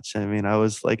too much. I mean, I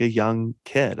was like a young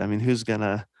kid. I mean, who's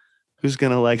gonna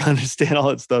like understand all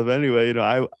that stuff anyway? You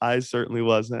know, I certainly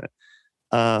wasn't.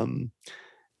 Um,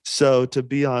 so to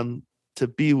be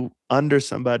under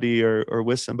somebody or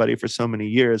with somebody for so many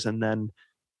years, and then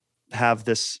have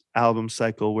this album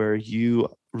cycle where you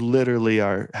literally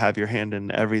are have your hand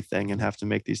in everything and have to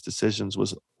make these decisions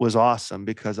was awesome,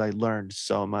 because I learned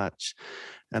so much.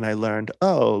 And I learned,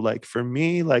 oh, like for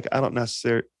me, like I don't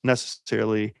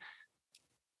necessarily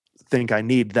think I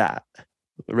need that,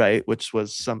 right? Which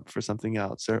was some for something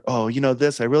else. Or, oh, you know,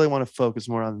 this I really want to focus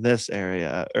more on this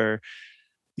area, or,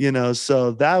 you know.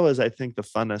 So that was, I think, the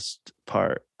funnest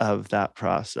part of that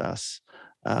process.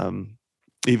 um,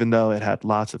 Even though it had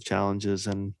lots of challenges,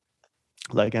 and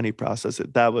like any process,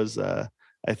 that was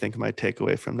I think my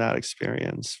takeaway from that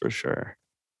experience for sure.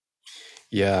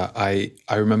 Yeah, I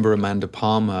remember Amanda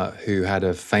Palmer, who had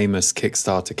a famous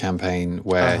Kickstarter campaign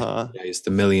where Uh-huh. she raised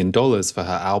 $1 million for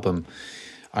her album.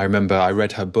 I remember I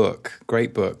read her book,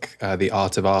 great book, The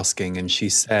Art of Asking, and she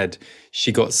said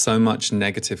she got so much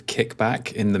negative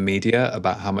kickback in the media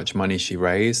about how much money she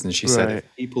raised. And she said if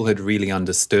Right. people had really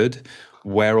understood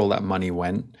where all that money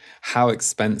went, how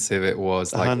expensive it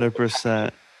was, like all the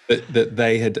 100%. that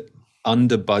they had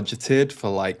under budgeted for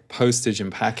like postage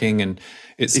and packing. And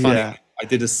it's funny, Yeah. I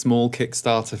did a small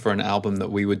Kickstarter for an album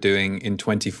that we were doing in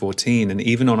 2014. And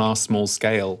even on our small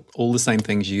scale, all the same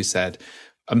things you said,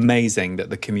 amazing that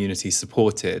the community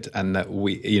supported and that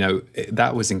we, you know,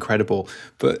 that was incredible.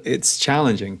 But it's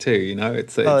challenging too, you know, Oh,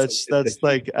 it's a that's huge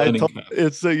like learning curve.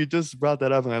 it's so you just brought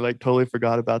that up, and I like totally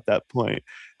forgot about that point.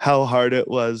 How hard it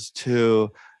was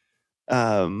to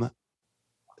um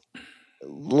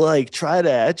like try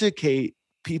to educate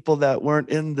people that weren't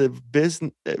in the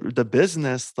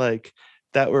business, like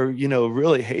that were, you know,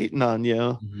 really hating on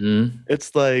you. Mhm.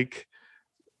 It's like,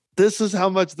 this is how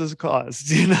much this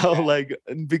costs, you know, like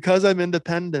because I'm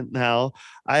independent now,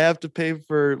 I have to pay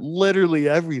for literally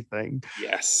everything.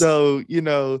 Yes. So, you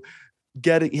know,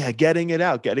 getting it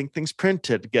out, getting things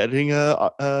printed, getting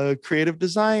a creative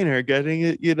designer, getting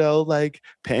it, you know, like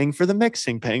paying for the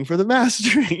mixing, paying for the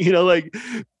mastering, you know, like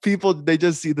people, they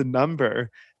just see the number.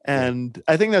 Yeah. And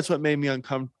I think that's what made me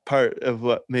part of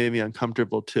what made me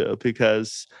uncomfortable too,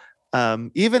 because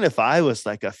even if I was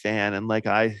like a fan and like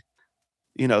I,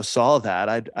 you know, saw that,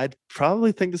 I'd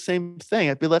probably think the same thing.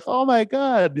 I'd be like, oh my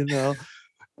God,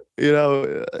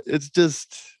 it's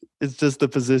just the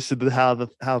position of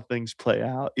how things play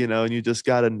out, you know. And you just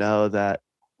got to know that,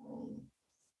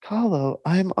 Paulo,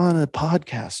 I'm on a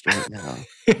podcast right now.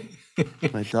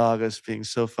 My dog is being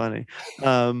so funny.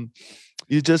 um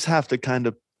you just have to kind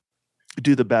of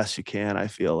do the best you can, I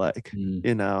feel like, Mm,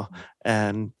 you know,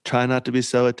 and try not to be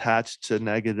so attached to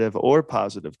negative or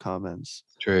positive comments.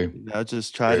 true. You know,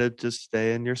 just try True. to just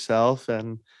stay in yourself.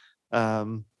 And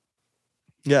um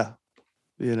yeah,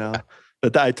 you know.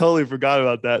 But I totally forgot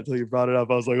about that until you brought it up.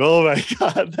 I was like, oh my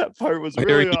God, that part was Hearing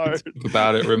really you hard. talk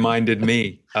about it reminded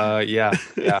me. Yeah,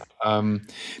 yeah.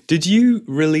 Did you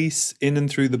release In and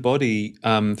Through the Body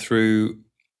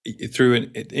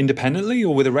independently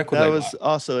or with a record That label? was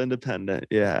also independent.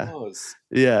 It Yeah. was.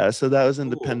 Yeah. So that was Cool.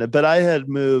 independent. But I had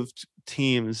moved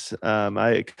teams.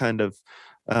 I kind of,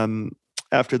 um,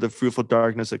 after the Fruitful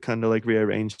Darkness, it kind of like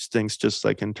rearranged things just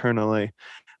like internally.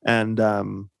 And,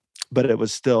 but it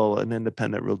was still an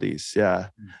independent release. Yeah.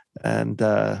 And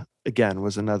again,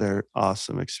 was another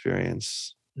awesome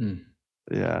experience. Mm.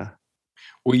 Yeah.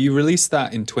 Well, you released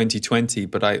that in 2020,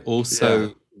 but I Yeah.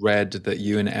 also read that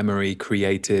you and Emery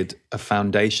created a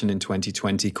foundation in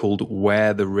 2020 called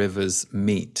Where the Rivers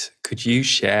Meet. Could you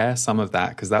share some of that?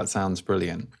 Because that sounds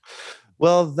brilliant.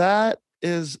 Well, that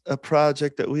is a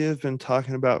project that we have been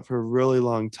talking about for a really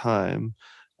long time.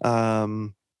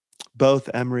 Both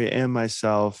Emery and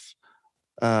myself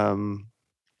um,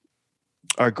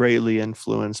 are greatly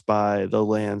influenced by the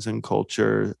lands and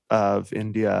culture of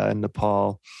India and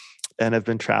Nepal, and have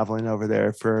been traveling over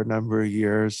there for a number of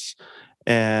years.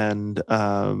 And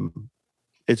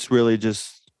it's really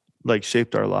just like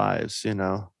shaped our lives,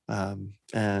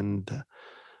 and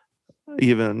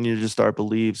even just our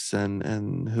beliefs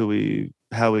and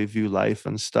how we view life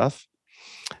and stuff.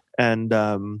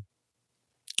 And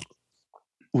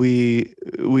we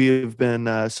have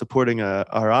been supporting our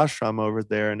ashram over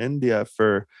there in India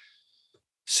for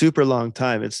super long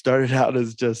time. It started out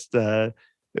as just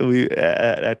we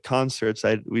at concerts.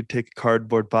 We'd take a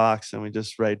cardboard box and we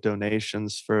just write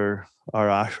donations for our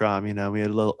ashram. We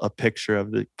had a picture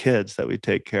of the kids that we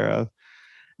take care of,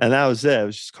 and that was it. It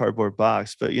was just cardboard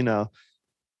box. But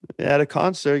at a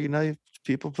concert,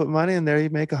 people put money in there. You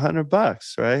make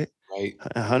 $100, right? Right.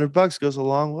 $100 goes a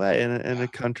long way in a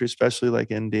country, especially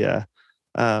like India.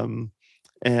 And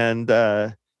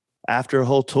after a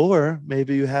whole tour,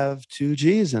 maybe you have 2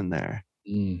 G's in there.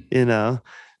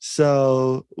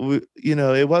 So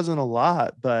it wasn't a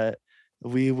lot, but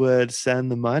we would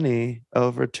send the money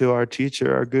over to our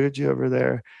teacher, our Guruji over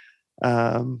there,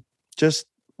 just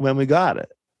when we got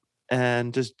it,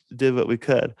 and just did what we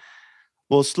could.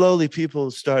 Well, slowly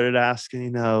people started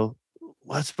asking,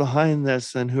 what's behind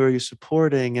this and who are you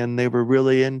supporting? And they were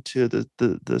really into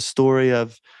the story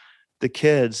of the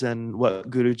kids and what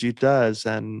Guruji does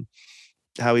and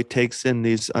how he takes in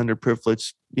these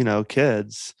underprivileged,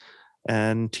 kids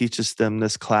and teaches them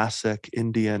this classic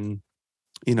Indian,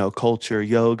 culture,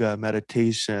 yoga,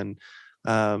 meditation,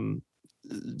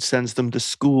 sends them to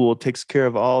school, takes care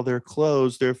of all their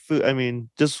clothes, their food. I mean,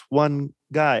 just one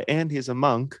guy, and he's a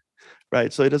monk,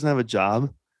 right? So he doesn't have a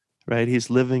job, right?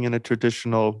 He's living in a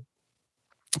traditional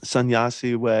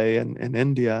sannyasi way in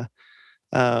India.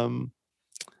 And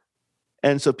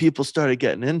so people started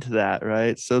getting into that,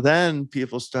 right? So then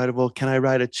people started, well, can I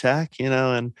write a check?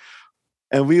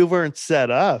 And we weren't set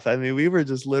up. I mean, we were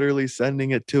just literally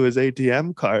sending it to his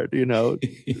ATM card,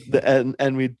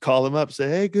 and we'd call him up, say,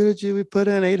 hey, Guruji, we put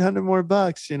in 800 more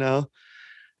bucks, So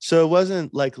it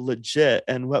wasn't like legit.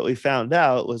 And what we found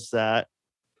out was that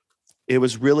it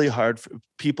was really hard for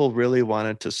people really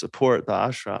wanted to support the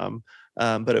ashram.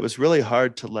 But it was really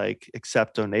hard to like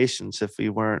accept donations if we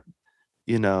weren't,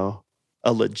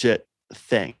 a legit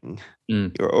thing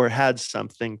or had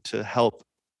something to help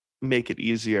make it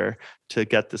easier to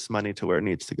get this money to where it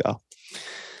needs to go.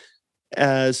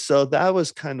 So that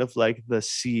was kind of like the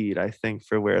seed, I think,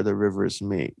 for Where the Rivers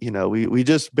Meet. We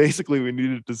just basically we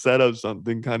needed to set up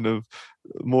something kind of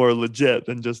more legit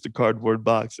than just a cardboard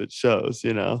box that shows,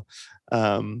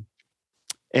 and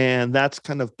that's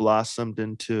kind of blossomed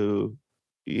into,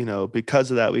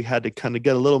 because of that, we had to kind of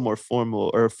get a little more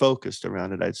formal or focused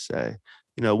around it, I'd say.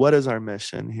 What is our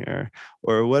mission here?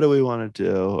 Or what do we want to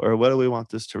do? Or what do we want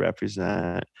this to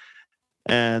represent?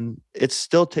 And it's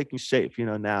still taking shape,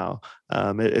 now.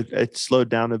 It slowed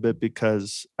down a bit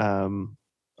because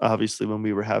obviously when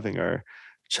we were having our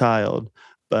child,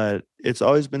 but it's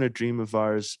always been a dream of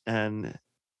ours. And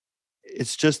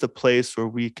it's just a place where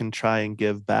we can try and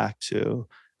give back to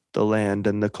the land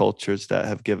and the cultures that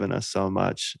have given us so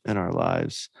much in our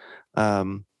lives.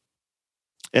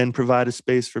 And provide a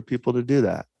space for people to do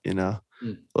that. A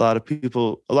lot of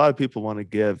people want to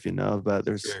give, but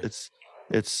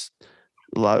it's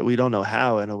a lot. We don't know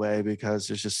how, in a way, because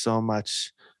there's just so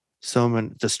much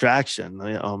distraction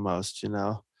almost,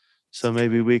 so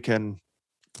maybe we can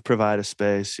provide a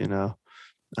space, a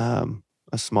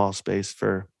small space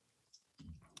for,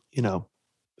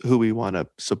 who we want to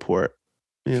support,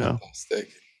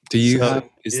 Fantastic. Do you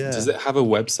does it have a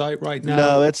website right now?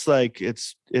 No, it's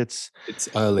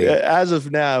early. As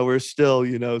of now, we're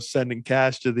still, sending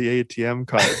cash to the ATM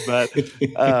card, but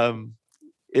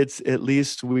it's at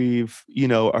least we've,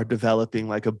 are developing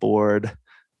like a board,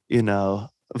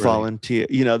 volunteer,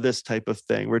 this type of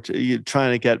thing. We're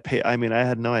trying to get paid. I mean, I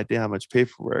had no idea how much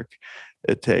paperwork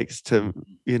it takes to,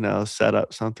 set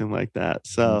up something like that.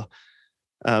 So,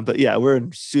 but yeah, we're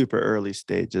in super early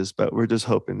stages, but we're just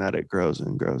hoping that it grows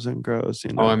and grows and grows.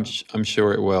 Oh, I'm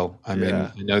sure it will. I mean,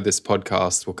 I know this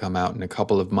podcast will come out in a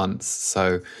couple of months,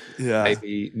 so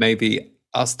maybe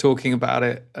us talking about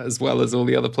it as well as all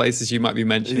the other places you might be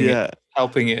mentioning,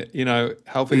 helping it,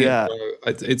 helping it grow.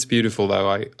 It's beautiful,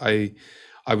 though.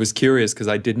 I I was curious because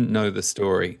I didn't know the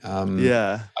story.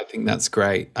 Yeah. I think that's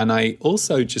great. And I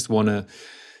also just want to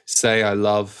say I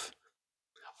love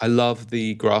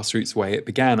the grassroots way it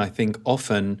began. I think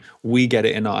often we get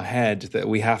it in our head that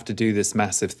we have to do this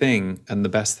massive thing, and the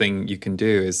best thing you can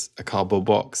do is a cardboard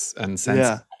box and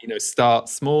Yeah. start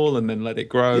small and then let it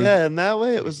grow. Yeah, and that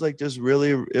way it was like just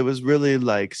really, it was really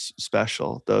like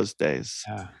special those days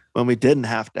Yeah. when we didn't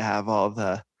have to have all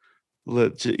the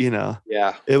you know,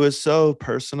 Yeah. it was so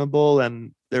personable,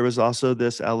 and there was also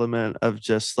this element of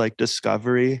just like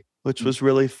discovery, which was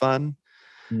really fun.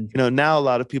 Mm. You know, now a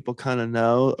lot of people kind of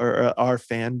know, or our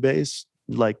fan base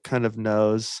like kind of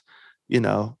knows, you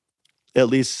know, at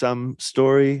least some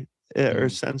story or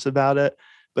sense about it.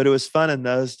 But it was fun in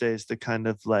those days to kind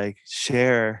of like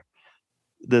share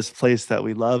this place that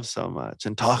we love so much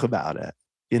and talk about it,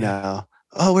 you know.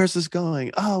 Oh, where's this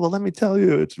going? Oh, well, let me tell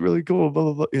you, it's really cool, blah,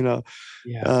 blah, blah, you know.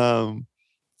 Yeah.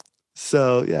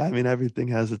 So yeah, I mean, everything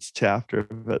has its chapter,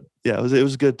 but yeah, it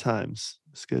was good times.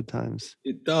 It's good times.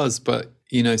 It does, but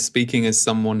speaking as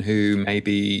someone who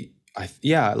maybe,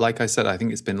 like I said, I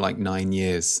think it's been like 9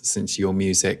 years since your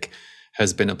music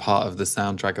has been a part of the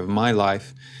soundtrack of my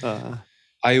life.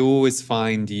 I always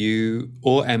find you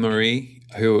or Emery,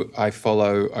 who I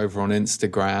follow over on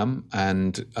Instagram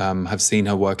and have seen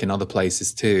her work in other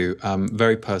places too,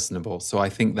 very personable. So I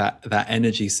think that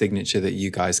energy signature that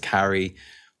you guys carry,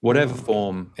 whatever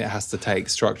form it has to take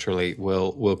structurally,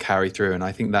 will carry through. And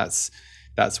I think that's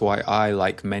why I,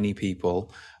 like many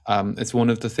people, it's one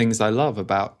of the things I love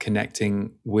about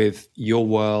connecting with your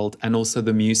world and also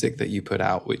the music that you put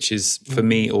out, which is for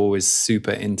me always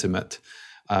super intimate.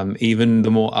 Even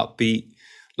the more upbeat,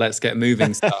 let's get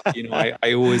moving stuff.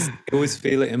 I always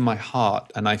feel it in my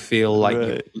heart, and I feel like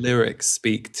your lyrics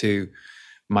speak to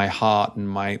my heart and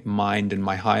my mind and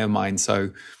my higher mind.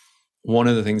 So one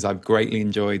of the things I've greatly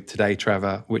enjoyed today,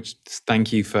 Trevor, which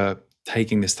thank you for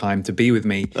taking this time to be with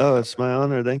me. Oh, it's my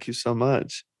honor. Thank you so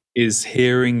much. Is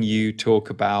hearing you talk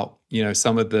about,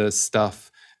 some of the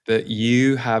stuff that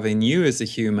you have in you as a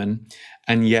human,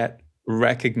 and yet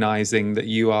recognizing that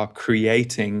you are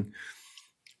creating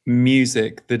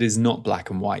music that is not black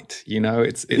and white.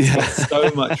 It's got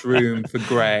so much room for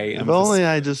gray. If only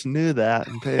I just knew that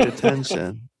and paid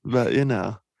attention. But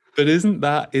But isn't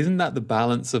that the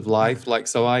balance of life? Like,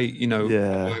 so I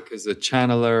work as a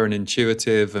channeler, an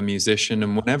intuitive, a musician,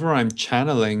 and whenever I'm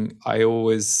channeling, I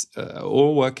always,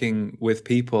 or working with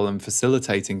people and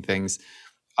facilitating things,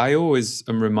 I always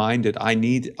am reminded I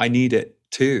need it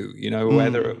too.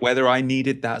 Whether I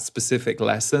needed that specific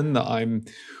lesson that I'm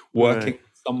working with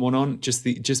someone on, just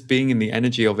being in the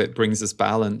energy of it brings us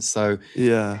balance. So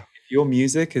yeah. Your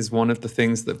music is one of the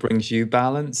things that brings you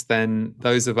balance, then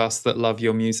those of us that love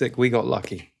your music, we got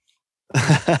lucky.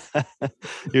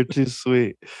 You're too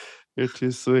sweet. You're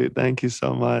too sweet. Thank you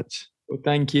so much. Well,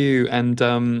 thank you.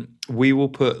 And we will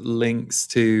put links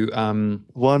to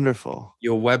wonderful,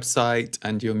 your website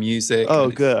and your music. Oh,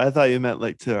 good. I thought you meant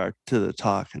like to the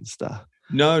talk and stuff.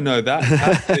 No,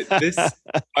 this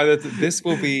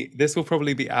will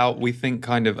probably be out, we think,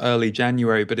 kind of early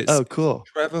January, but it's cool.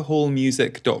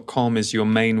 TrevorHallMusic.com is your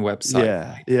main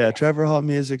website. Yeah,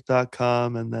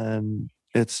 TrevorHallMusic.com, and then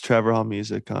it's Trevor Hall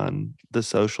Music on the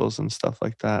socials and stuff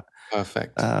like that.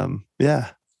 Perfect. Yeah,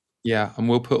 and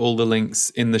we'll put all the links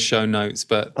in the show notes,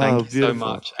 but thank you so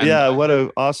much. And what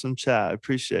an awesome chat. I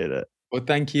appreciate it. Well,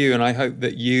 thank you, and I hope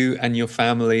that you and your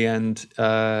family and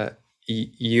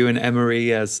you and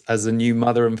Emery as a new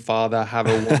mother and father have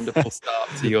a wonderful start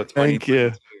to your 2022. Thank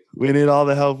you. We need all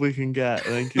the help we can get.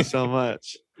 Thank you so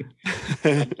much.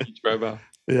 Thank you, Trevor.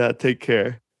 Yeah, take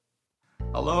care.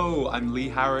 Hello, I'm Lee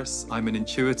Harris. I'm an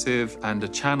intuitive and a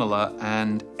channeler,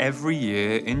 and every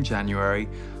year in January,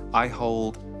 I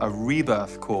hold a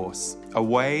rebirth course, a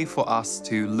way for us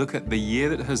to look at the year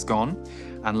that has gone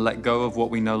and let go of what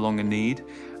we no longer need,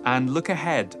 and look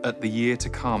ahead at the year to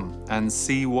come and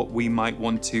see what we might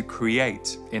want to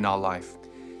create in our life.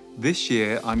 This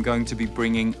year, I'm going to be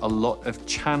bringing a lot of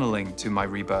channeling to my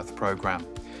rebirth program.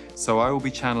 So I will be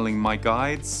channeling my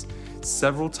guides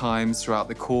several times throughout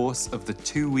the course of the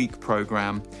 2-week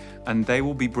program, and they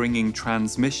will be bringing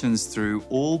transmissions through,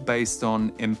 all based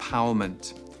on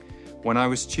empowerment. When I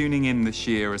was tuning in this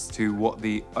year as to what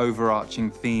the overarching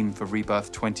theme for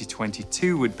Rebirth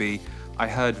 2022 would be, I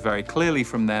heard very clearly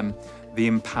from them the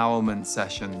empowerment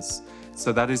sessions.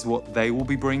 So that is what they will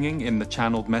be bringing in the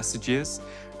channeled messages,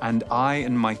 and I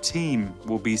and my team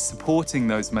will be supporting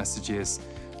those messages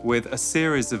with a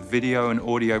series of video and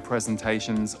audio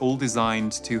presentations, all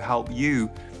designed to help you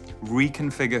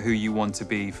reconfigure who you want to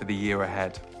be for the year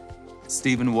ahead.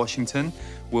 Stephen Washington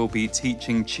will be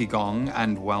teaching Qigong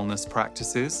and wellness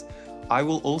practices. I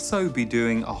will also be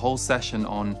doing a whole session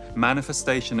on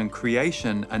manifestation and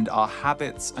creation and our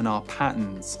habits and our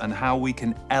patterns and how we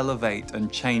can elevate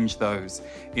and change those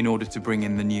in order to bring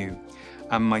in the new.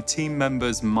 And my team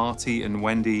members, Marty and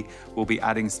Wendy, will be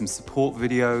adding some support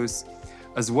videos,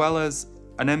 as well as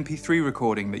an MP3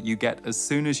 recording that you get as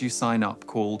soon as you sign up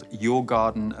called Your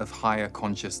Garden of Higher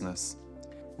Consciousness.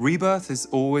 Rebirth is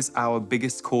always our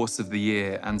biggest course of the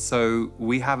year, and so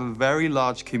we have a very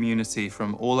large community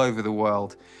from all over the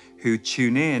world who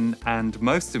tune in and,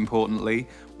 most importantly,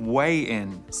 weigh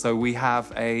in. So we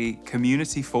have a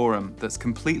community forum that's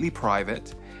completely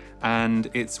private, and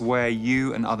it's where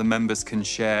you and other members can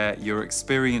share your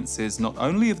experiences, not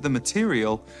only of the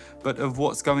material, but of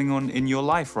what's going on in your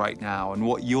life right now and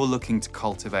what you're looking to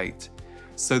cultivate.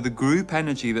 So the group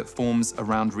energy that forms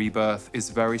around Rebirth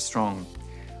is very strong.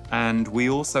 And we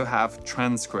also have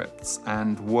transcripts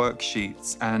and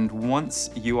worksheets. And once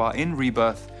you are in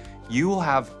Rebirth, you will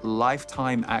have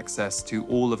lifetime access to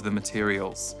all of the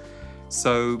materials.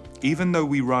 So even though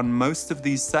we run most of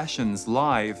these sessions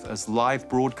live as live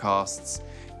broadcasts,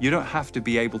 you don't have to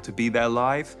be able to be there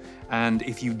live. And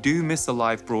if you do miss a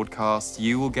live broadcast,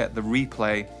 you will get the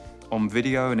replay on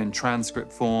video and in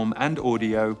transcript form and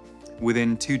audio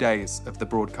within 2 days of the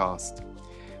broadcast.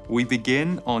 We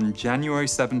begin on January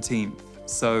 17th,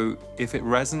 so if it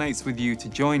resonates with you to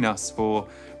join us for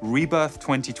Rebirth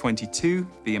 2022,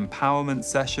 the empowerment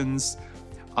sessions,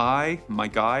 I, my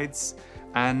guides,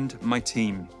 and my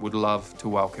team would love to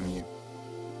welcome you.